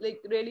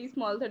 like really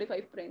small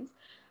 35 prints.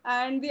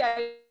 And the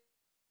idea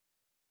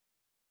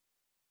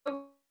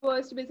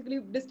was to basically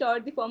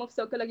distort the form of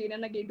circle again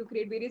and again to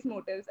create various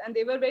motifs. And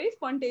they were very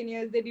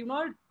spontaneous. They do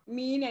not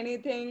mean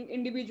anything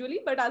individually,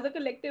 but as a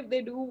collective,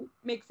 they do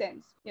make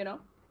sense, And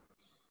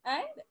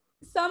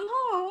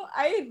somehow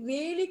I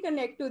really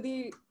connect to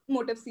the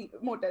motifs,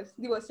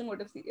 the Western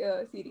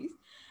series.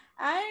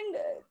 And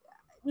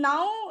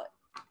now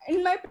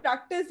in my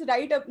practice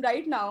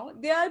right now,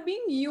 they are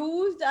being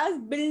used as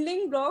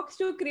building blocks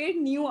to create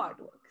new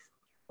artworks.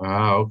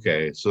 Ah,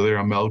 okay. So they're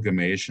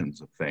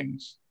amalgamations of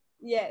things.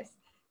 Yes.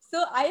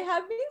 So I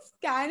have been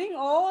scanning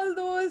all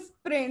those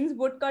prints,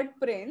 woodcut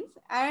prints,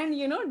 and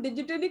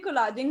digitally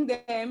collaging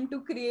them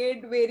to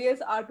create various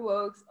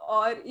artworks.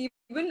 Or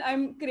even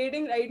I'm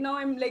creating right now,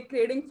 I'm like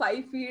creating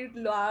 5 feet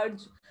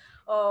large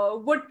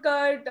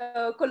woodcut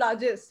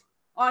collages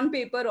on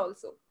paper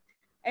also.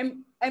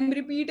 I'm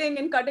repeating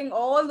and cutting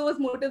all those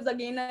motifs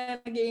again and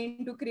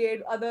again to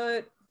create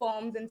other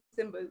forms and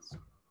symbols.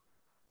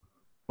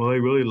 Well, I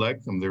really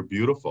like them. They're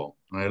beautiful.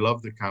 And I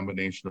love the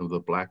combination of the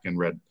black and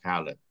red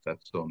palette.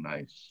 That's so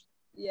nice.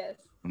 Yes.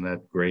 And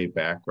that gray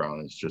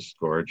background is just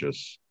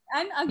gorgeous.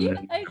 And And again,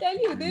 then, I'll tell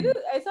you, there mm,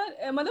 is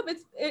ऐसा मतलब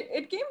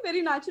it came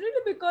very naturally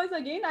because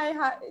again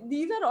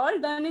these are all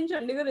done in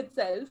Chandigarh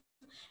itself,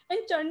 and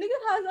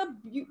Chandigarh has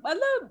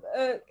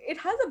it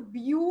has a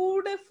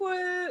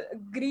beautiful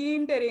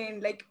green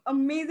terrain, like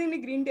amazingly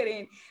green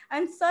terrain,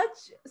 and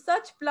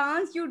such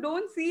plants you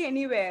don't see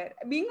anywhere.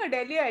 Being a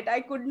Delhiite,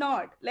 I could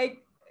not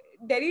like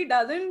Delhi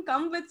doesn't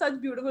come with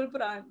such beautiful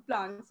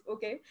plants,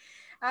 okay?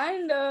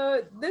 And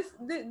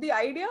the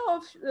idea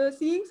of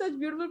seeing such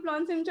beautiful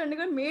plants in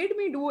Chandigarh made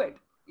me do it,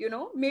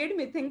 made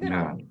me think yeah.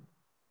 around.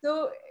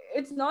 So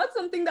it's not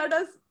something that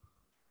has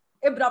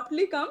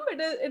abruptly come,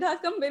 it has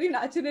come very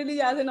naturally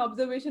as an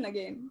observation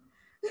again.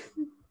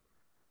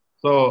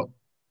 So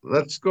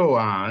let's go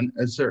on.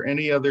 Is there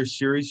any other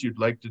series you'd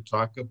like to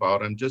talk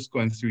about? I'm just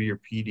going through your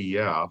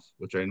PDF,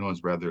 which I know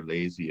is rather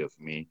lazy of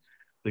me.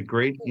 The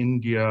Great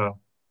India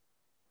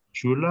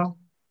Chula.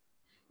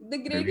 The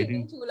Am I Great Indian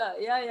reading? Chula,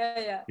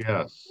 yeah.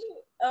 Yes.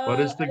 What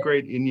is the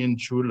Great Indian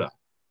Chula?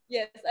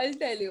 Yes, I'll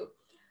tell you.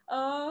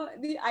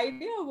 The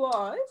idea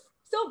was,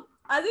 so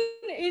as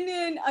an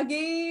Indian,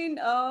 again,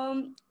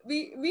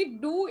 we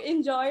do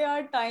enjoy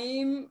our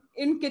time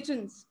in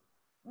kitchens.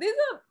 There's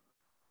a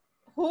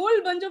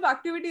whole bunch of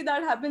activity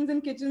that happens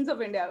in kitchens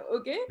of India.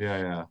 Okay, Yeah,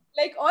 yeah.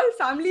 like all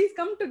families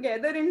come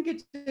together in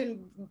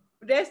kitchen.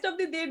 Rest of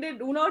the day they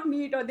do not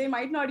meet, or they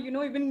might not,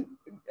 even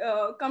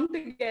come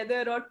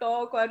together or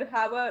talk or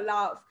have a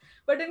laugh.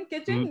 But in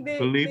kitchen,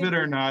 Believe they it do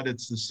or not,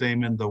 it's the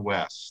same in the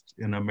West.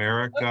 In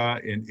America,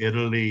 in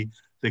Italy,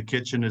 the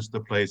kitchen is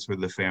the place where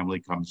the family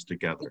comes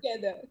together.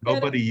 together.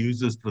 Nobody Correct.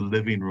 uses the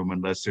living room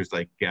unless there's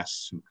like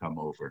guests who come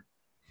over.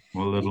 A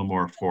little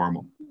more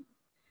formal.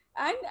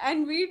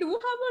 And we do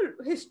have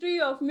a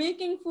history of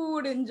making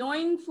food,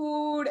 enjoying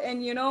food,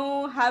 and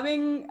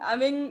having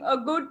a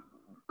good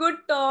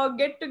talk,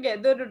 get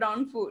together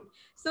around food.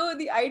 So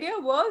the idea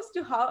was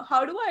to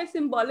how do I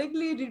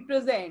symbolically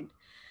represent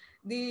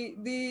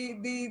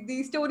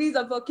the stories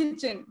of a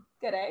kitchen,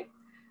 correct?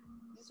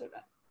 Just hold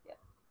on. Yeah.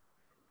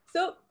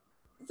 So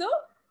so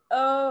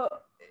uh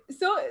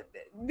so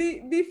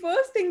the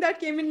first thing that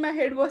came in my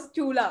head was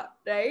chula,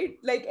 right?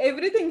 Like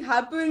everything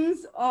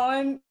happens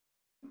on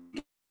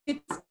the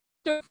kitchen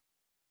stove,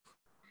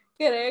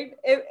 correct?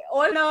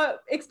 All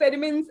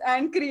experiments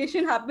and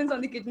creation happens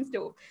on the kitchen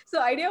stove.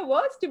 So idea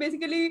was to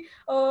basically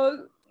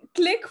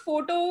click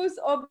photos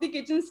of the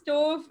kitchen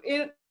stove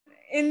in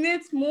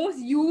its most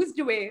used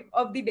way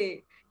of the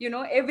day,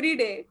 every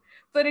day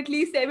for at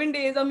least 7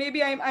 days, or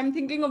maybe I'm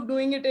thinking of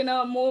doing it in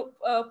a more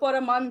for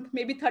a month,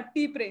 maybe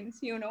 30 prints,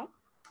 and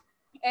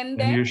And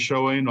then you're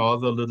showing all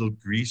the little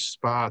grease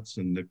spots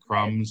and the yes,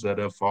 crumbs that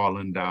have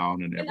fallen yes.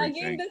 down and And again,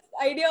 everything. this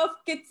idea of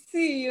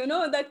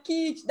kitsy, that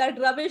Keech, that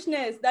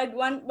rubbishness, that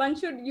one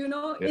should,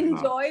 Yeah.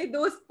 enjoy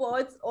those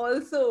spots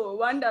also.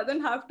 One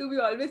doesn't have to be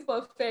always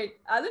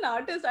perfect. As an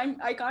artist,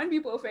 I can't be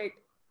perfect,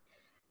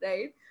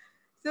 right?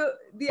 So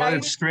the Well, idea,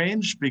 it's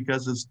strange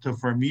because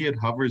for me, it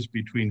hovers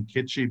between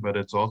kitschy, but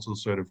it's also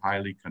sort of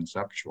highly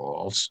conceptual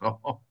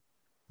also,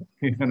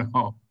 you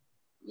know.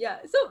 yeah.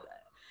 So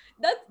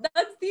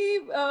that's the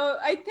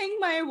I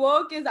think my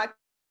work is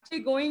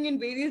actually going in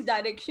various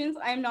directions.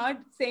 I'm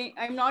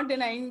not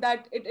denying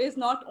that it is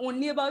not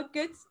only about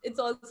kids, it's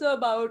also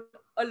about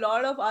a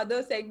lot of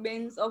other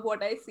segments of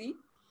what I see,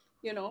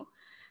 you know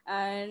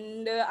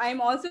and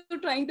I'm also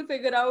trying to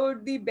figure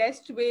out the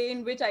best way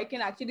in which I can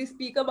actually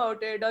speak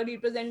about it or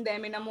represent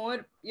them in a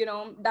more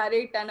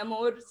direct and a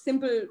more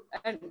simple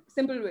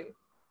way.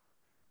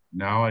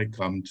 Now I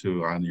come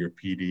to on your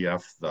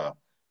PDF the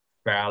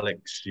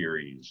phallic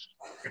series.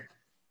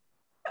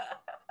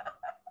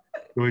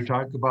 Can we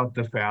talk about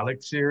the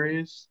phallic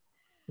series?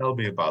 Tell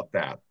me about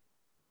that.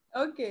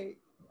 Okay.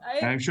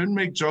 And I I shouldn't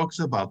make jokes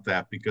about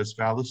that because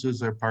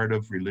phalluses are part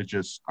of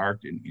religious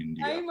art in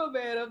India. I'm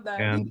aware of that.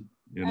 And,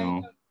 you I'm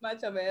know,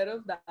 much aware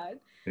of that.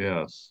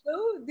 yes. So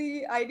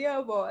the idea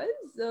was,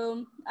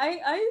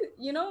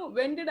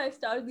 when did I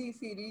start these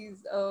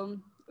series?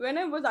 When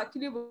I was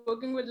actually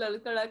working with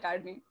Lalit Kala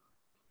Academy,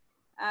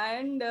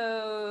 and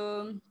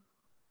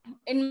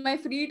in my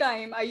free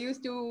time, I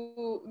used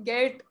to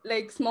get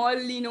like small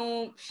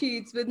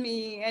sheets with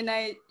me, and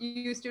I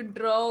used to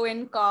draw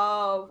and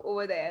carve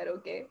over there.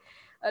 Okay,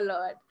 a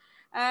lot.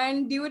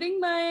 And during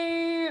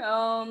my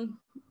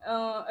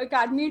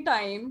academy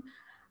time,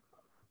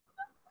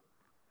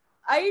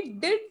 I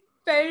did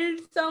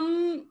felt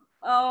some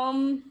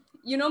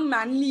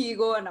manly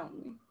ego around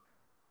me.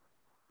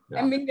 Yeah.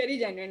 I'm being very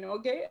genuine,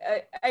 okay?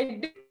 I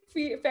did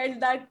felt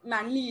that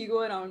manly ego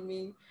around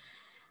me.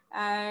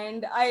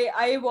 And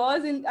I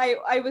was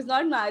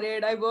not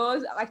married. I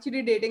was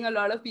actually dating a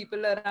lot of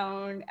people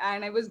around,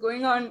 and I was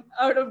going on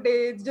out of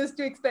dates just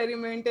to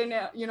experiment and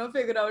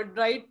figure out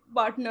right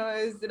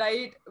partners,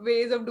 right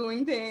ways of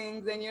doing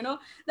things. And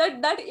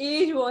that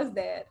age was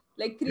there,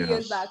 like 3 years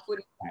Yes. back, 4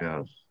 years back,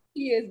 Yes.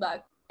 3 years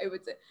back, I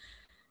would say.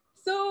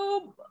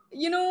 So,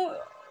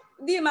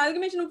 the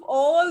amalgamation of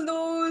all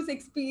those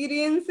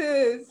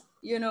experiences,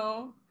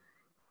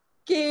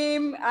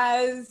 came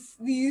as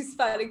these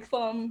phallic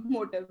form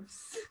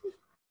motifs.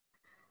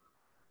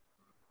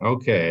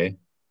 Okay.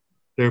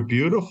 They're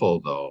beautiful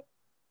though.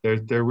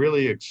 They're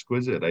really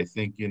exquisite. I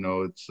think,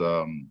 it's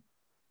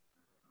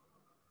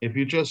if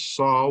you just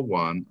saw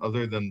one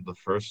other than the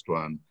first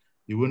one,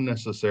 you wouldn't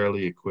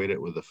necessarily equate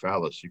it with a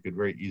phallus. You could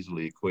very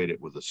easily equate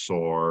it with a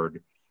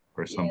sword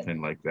or Yes.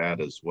 something like that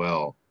as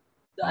well.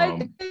 So I'll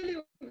Um, tell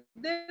you,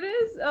 there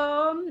is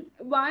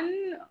one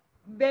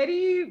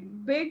very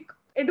big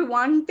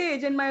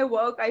advantage in my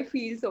work. I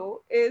feel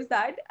so is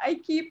that I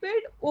keep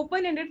it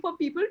open ended for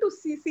people to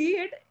see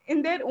it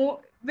in their own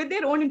with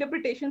their own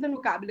interpretations and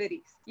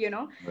vocabularies.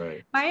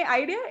 right. My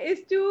idea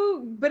is to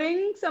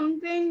bring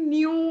something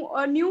new,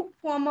 a new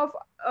form of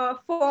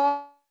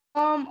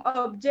form,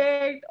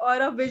 object, or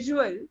a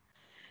visual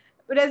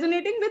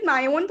resonating with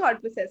my own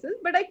thought processes,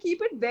 but I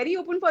keep it very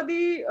open for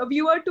the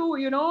viewer to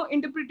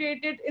interpret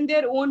it in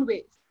their own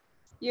ways.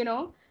 you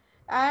know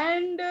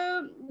and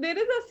there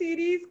is a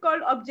series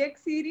called object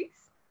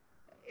series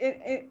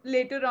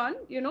later on.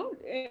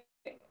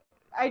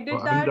 I did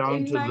Well, that I'm in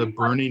down my to the college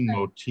burning time.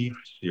 motif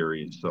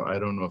series, so I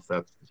don't know if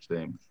that's the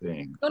same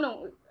thing.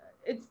 No,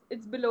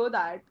 it's below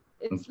that.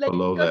 It's It's like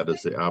below that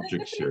as the the object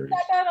prints that series.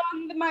 are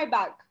on my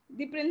back,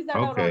 the prints that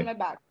are on Okay. my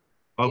back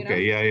you Okay. know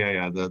Yeah, yeah, yeah.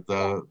 yeah.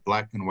 The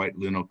black and white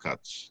lino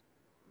cuts.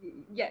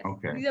 Yes,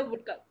 Okay. these are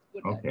woodcuts.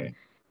 Okay.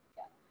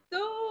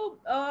 So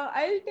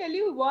I'll tell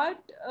you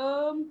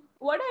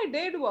what I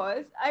did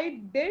was I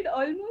did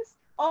almost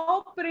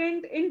a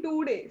print in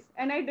 2 days,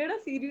 and I did a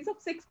series of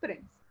 6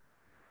 prints.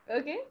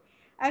 Okay,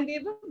 and they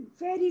were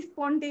very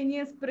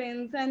spontaneous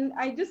prints, and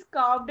I just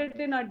carved it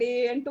in a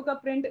day and took a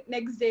print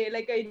next day,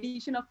 like an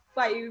edition of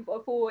 5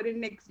 or 4 in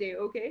next day.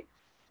 Okay,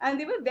 and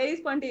they were very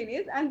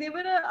spontaneous, and they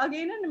were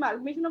again an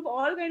amalgamation of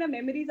all kind of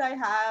memories I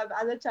have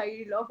as a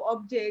child of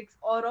objects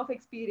or of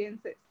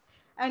experiences.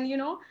 And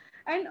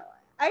and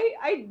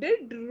I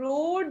did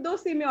wrote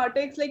those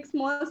semiotics, like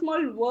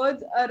small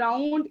words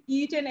around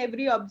each and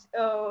every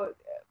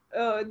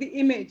the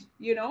image.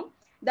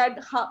 That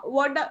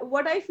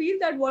what I feel,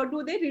 that what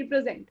do they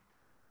represent.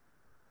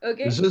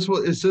 Okay. Is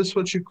this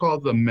what you call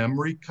the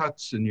memory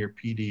cuts in your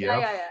PDF? Yeah.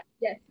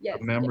 Yes, The yes, yes,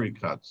 memory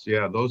cuts.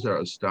 Yeah, those are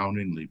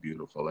astoundingly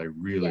beautiful. I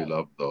really yes.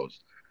 love those.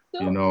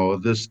 So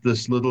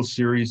This little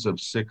series of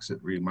 6,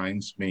 it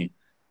reminds me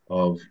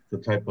of the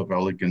type of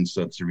elegance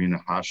that Zarina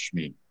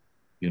Hashmi,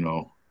 you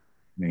know,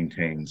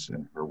 maintains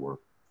in her work,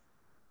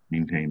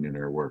 maintained in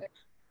her work.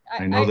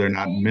 I know I they're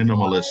not enjoy.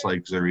 minimalist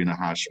like Zarina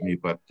Hashmi,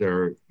 but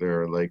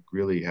they're like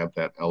really have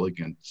that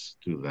elegance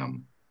to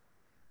them.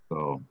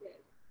 So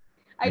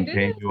I I'm did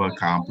paying you a enjoy.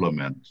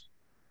 compliment.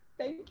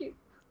 Thank you.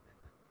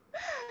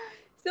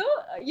 So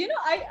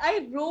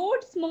I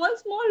wrote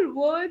small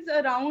words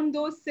around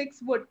those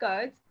 6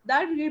 woodcuts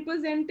that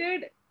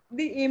represented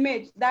the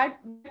image, that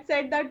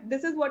said that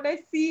this is what I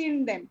see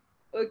in them.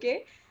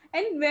 Okay.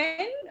 And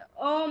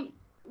um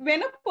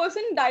when a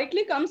person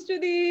directly comes to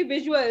the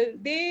visual,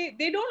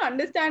 they don't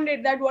understand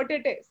it, that what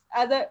it is,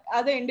 as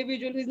an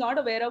individual who is not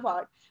aware of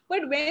art.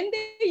 But when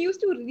they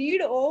used to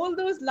read all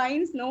those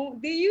lines, no,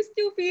 they used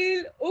to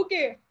feel,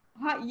 okay,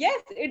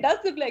 yes, it does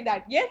look like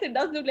that. Yes, it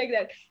does look like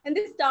that. And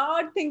they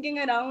start thinking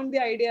around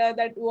the idea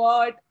that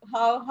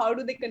how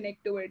do they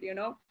connect to it.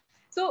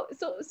 So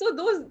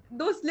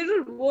those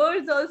little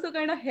words also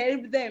kind of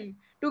helped them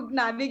to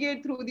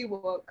navigate through the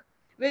work,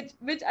 which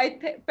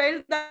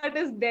felt that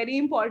is very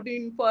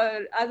important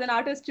for as an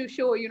artist to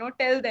show,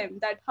 tell them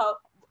that how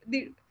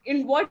the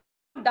in what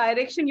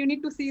direction you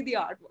need to see the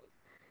artwork.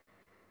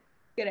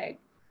 Correct.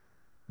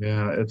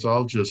 Yeah, it's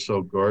all just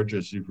so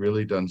gorgeous. You've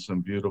really done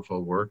some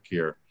beautiful work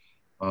here.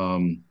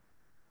 Um,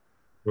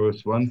 There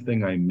was one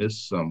thing I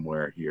missed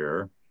somewhere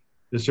here.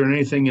 Is there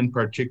anything in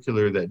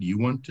particular that you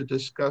want to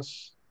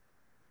discuss?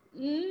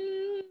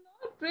 Not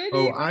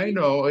Oh, really. I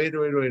know. Wait.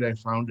 I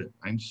found it.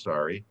 I'm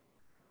sorry.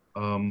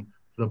 Um,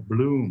 the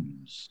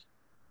blooms.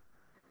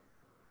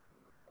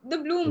 The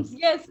Blooms,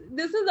 yes,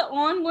 this is an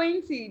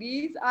ongoing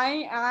series.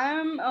 I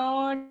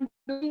am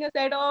doing a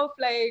set of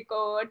like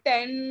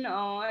 10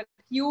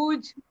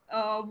 huge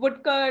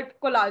woodcut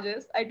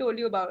collages I told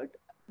you about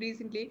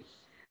recently.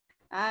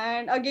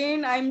 And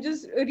again, I'm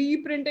just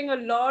reprinting a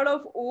lot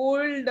of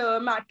old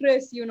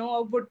mattress,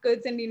 of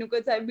woodcuts and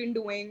denucuts I've been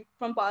doing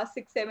from past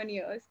 6 7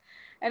 years.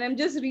 And I'm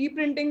just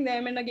reprinting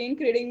them and again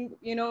creating,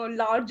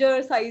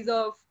 larger size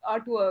of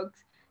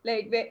artworks,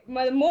 like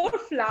more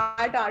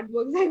flat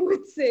artworks, I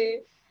would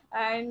say.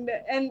 And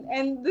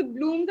the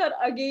blooms are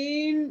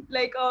again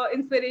like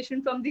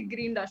inspiration from the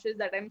green rushes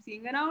that I'm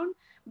seeing around,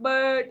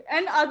 but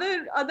and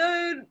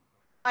other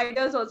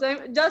ideas also.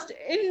 I'm just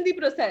in the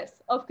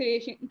process of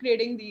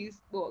creating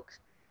these books.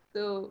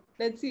 So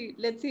let's see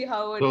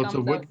how So it it's a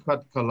comes out.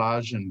 woodcut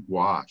collage and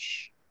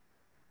gouache.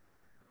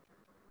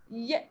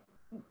 Yeah,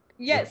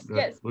 yes.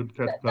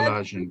 Woodcut That's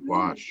collage the and bloom.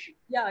 gouache.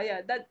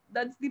 Yeah,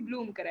 that's the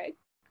bloom, correct?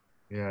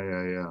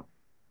 Yeah.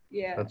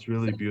 Yeah. That's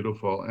really So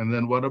beautiful. And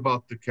then what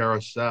about the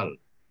carousel?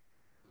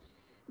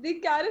 the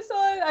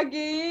carousel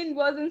again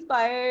was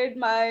inspired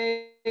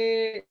by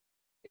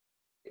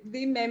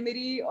the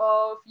memory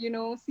of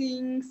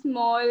seeing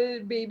small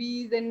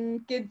babies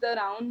and kids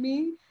around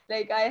me.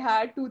 Like I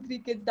had 2 3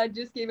 kids that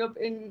just came up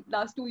in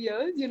last 2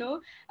 years,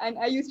 and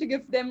I used to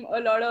give them a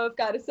lot of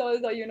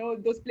carousels or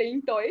those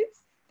playing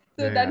toys.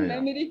 So that Yeah.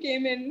 memory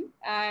came in,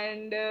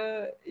 and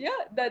yeah,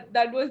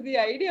 that was the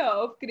idea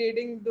of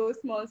creating those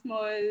small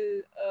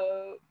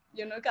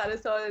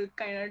carousel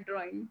kind of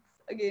drawings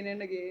again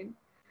and again.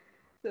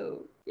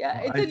 So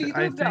yeah, Well, it's a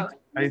lithograph.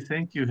 I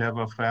think you have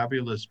a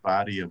fabulous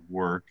body of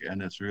work,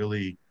 and it's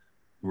really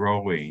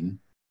growing.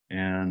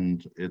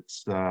 And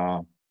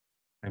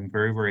I'm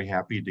very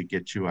happy to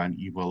get you on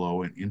Evil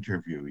O and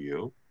interview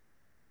you.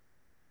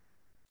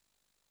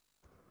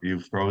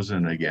 You've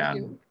frozen Thank again.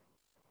 you.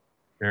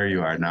 There you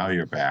Thank are. you. Now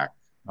you're back.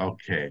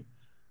 Okay.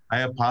 I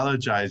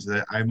apologize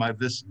that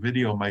this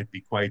video might be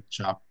quite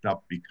chopped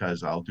up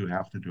because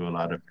have to do a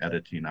lot of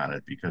editing on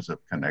it because of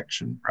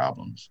connection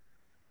problems.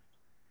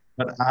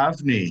 But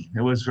Avni,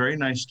 it was very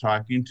nice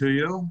talking to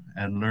you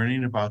and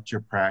learning about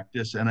your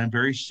practice. And I'm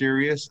very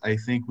serious. I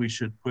think we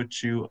should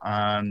put you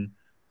on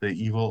the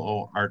Evil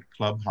O Art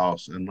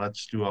Clubhouse and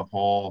let's do a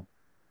whole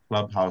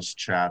clubhouse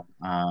chat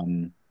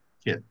on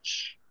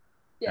Kitsch.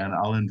 Yeah. And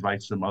I'll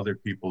invite some other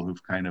people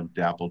who've kind of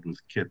dabbled with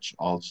Kitsch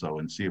also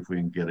and see if we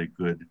can get a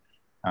good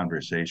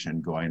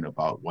conversation going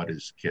about what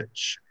is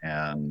Kitsch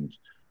and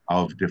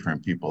how have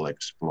different people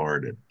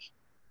explored it.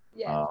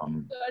 Yes,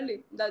 Um,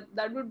 surely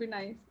that would be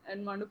nice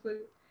and wonderful.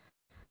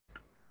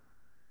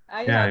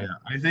 I Yeah, have. yeah.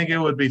 I think it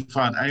would be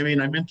fun. I mean,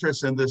 I'm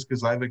interested in this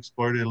because I've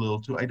explored it a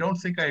little too. I don't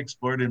think I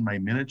explored in my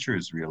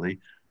miniatures really,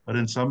 but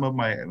in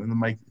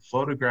my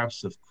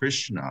photographs of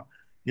Krishna,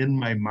 in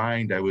my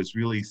mind, I was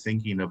really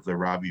thinking of the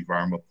Ravi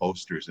Varma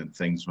posters and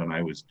things when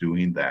I was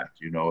doing that.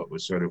 It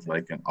was sort of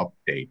like an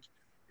update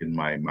in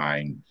my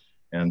mind.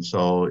 And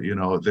so,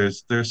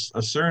 there's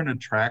a certain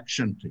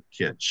attraction to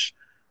kitsch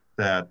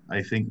that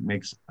I think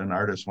makes an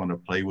artist want to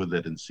play with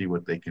it and see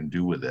what they can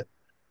do with it.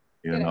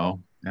 Correct.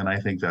 And I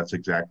think that's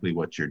exactly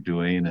what you're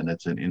doing, and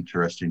it's an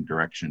interesting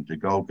direction to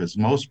go because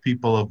most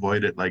people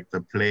avoid it like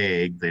the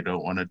plague. They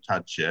don't want to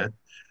touch it,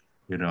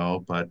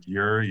 but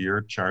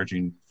you're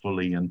charging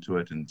fully into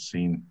it and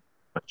seeing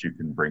what you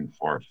can bring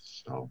forth.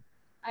 So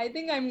I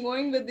think I'm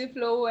going with the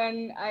flow,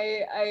 and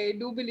I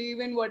do believe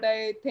in what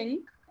I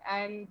think,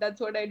 and that's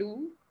what I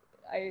do.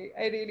 I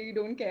really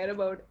don't care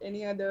about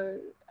any other.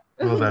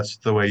 well, that's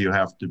the way you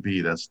have to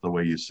be. That's the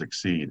way you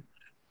succeed.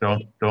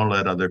 Don't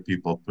let other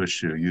people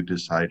push you. You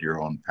decide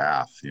your own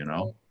path.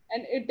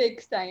 And it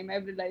takes time.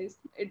 I've realized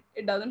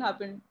it doesn't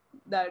happen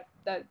that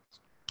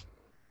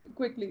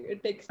quickly.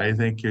 It takes I time.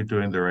 think you're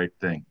doing the right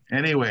thing.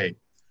 Anyway,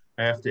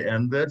 I have to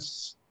end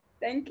this.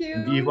 Thank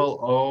And you. Evil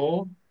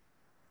O,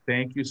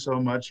 thank you so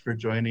much for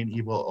joining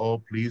Evil O.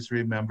 Please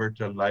remember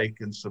to like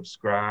and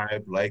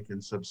subscribe, like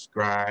and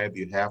subscribe.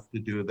 You have to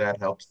do that,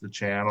 helps the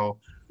channel.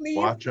 Please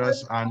Watch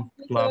us on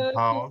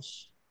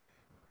Clubhouse.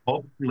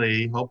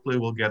 Hopefully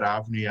we'll get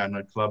Avni on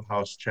a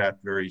Clubhouse chat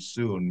very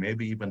soon,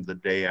 maybe even the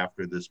day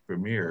after this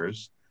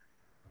premieres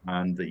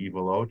on the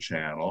Evil O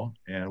channel.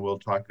 And we'll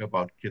talk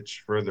about Kitsch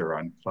further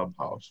on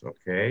Clubhouse,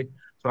 okay?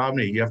 So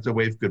Avni, you have to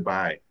wave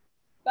goodbye.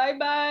 Bye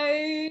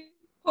bye.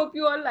 Hope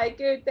you all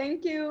like it.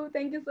 Thank you.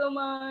 Thank you so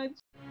much.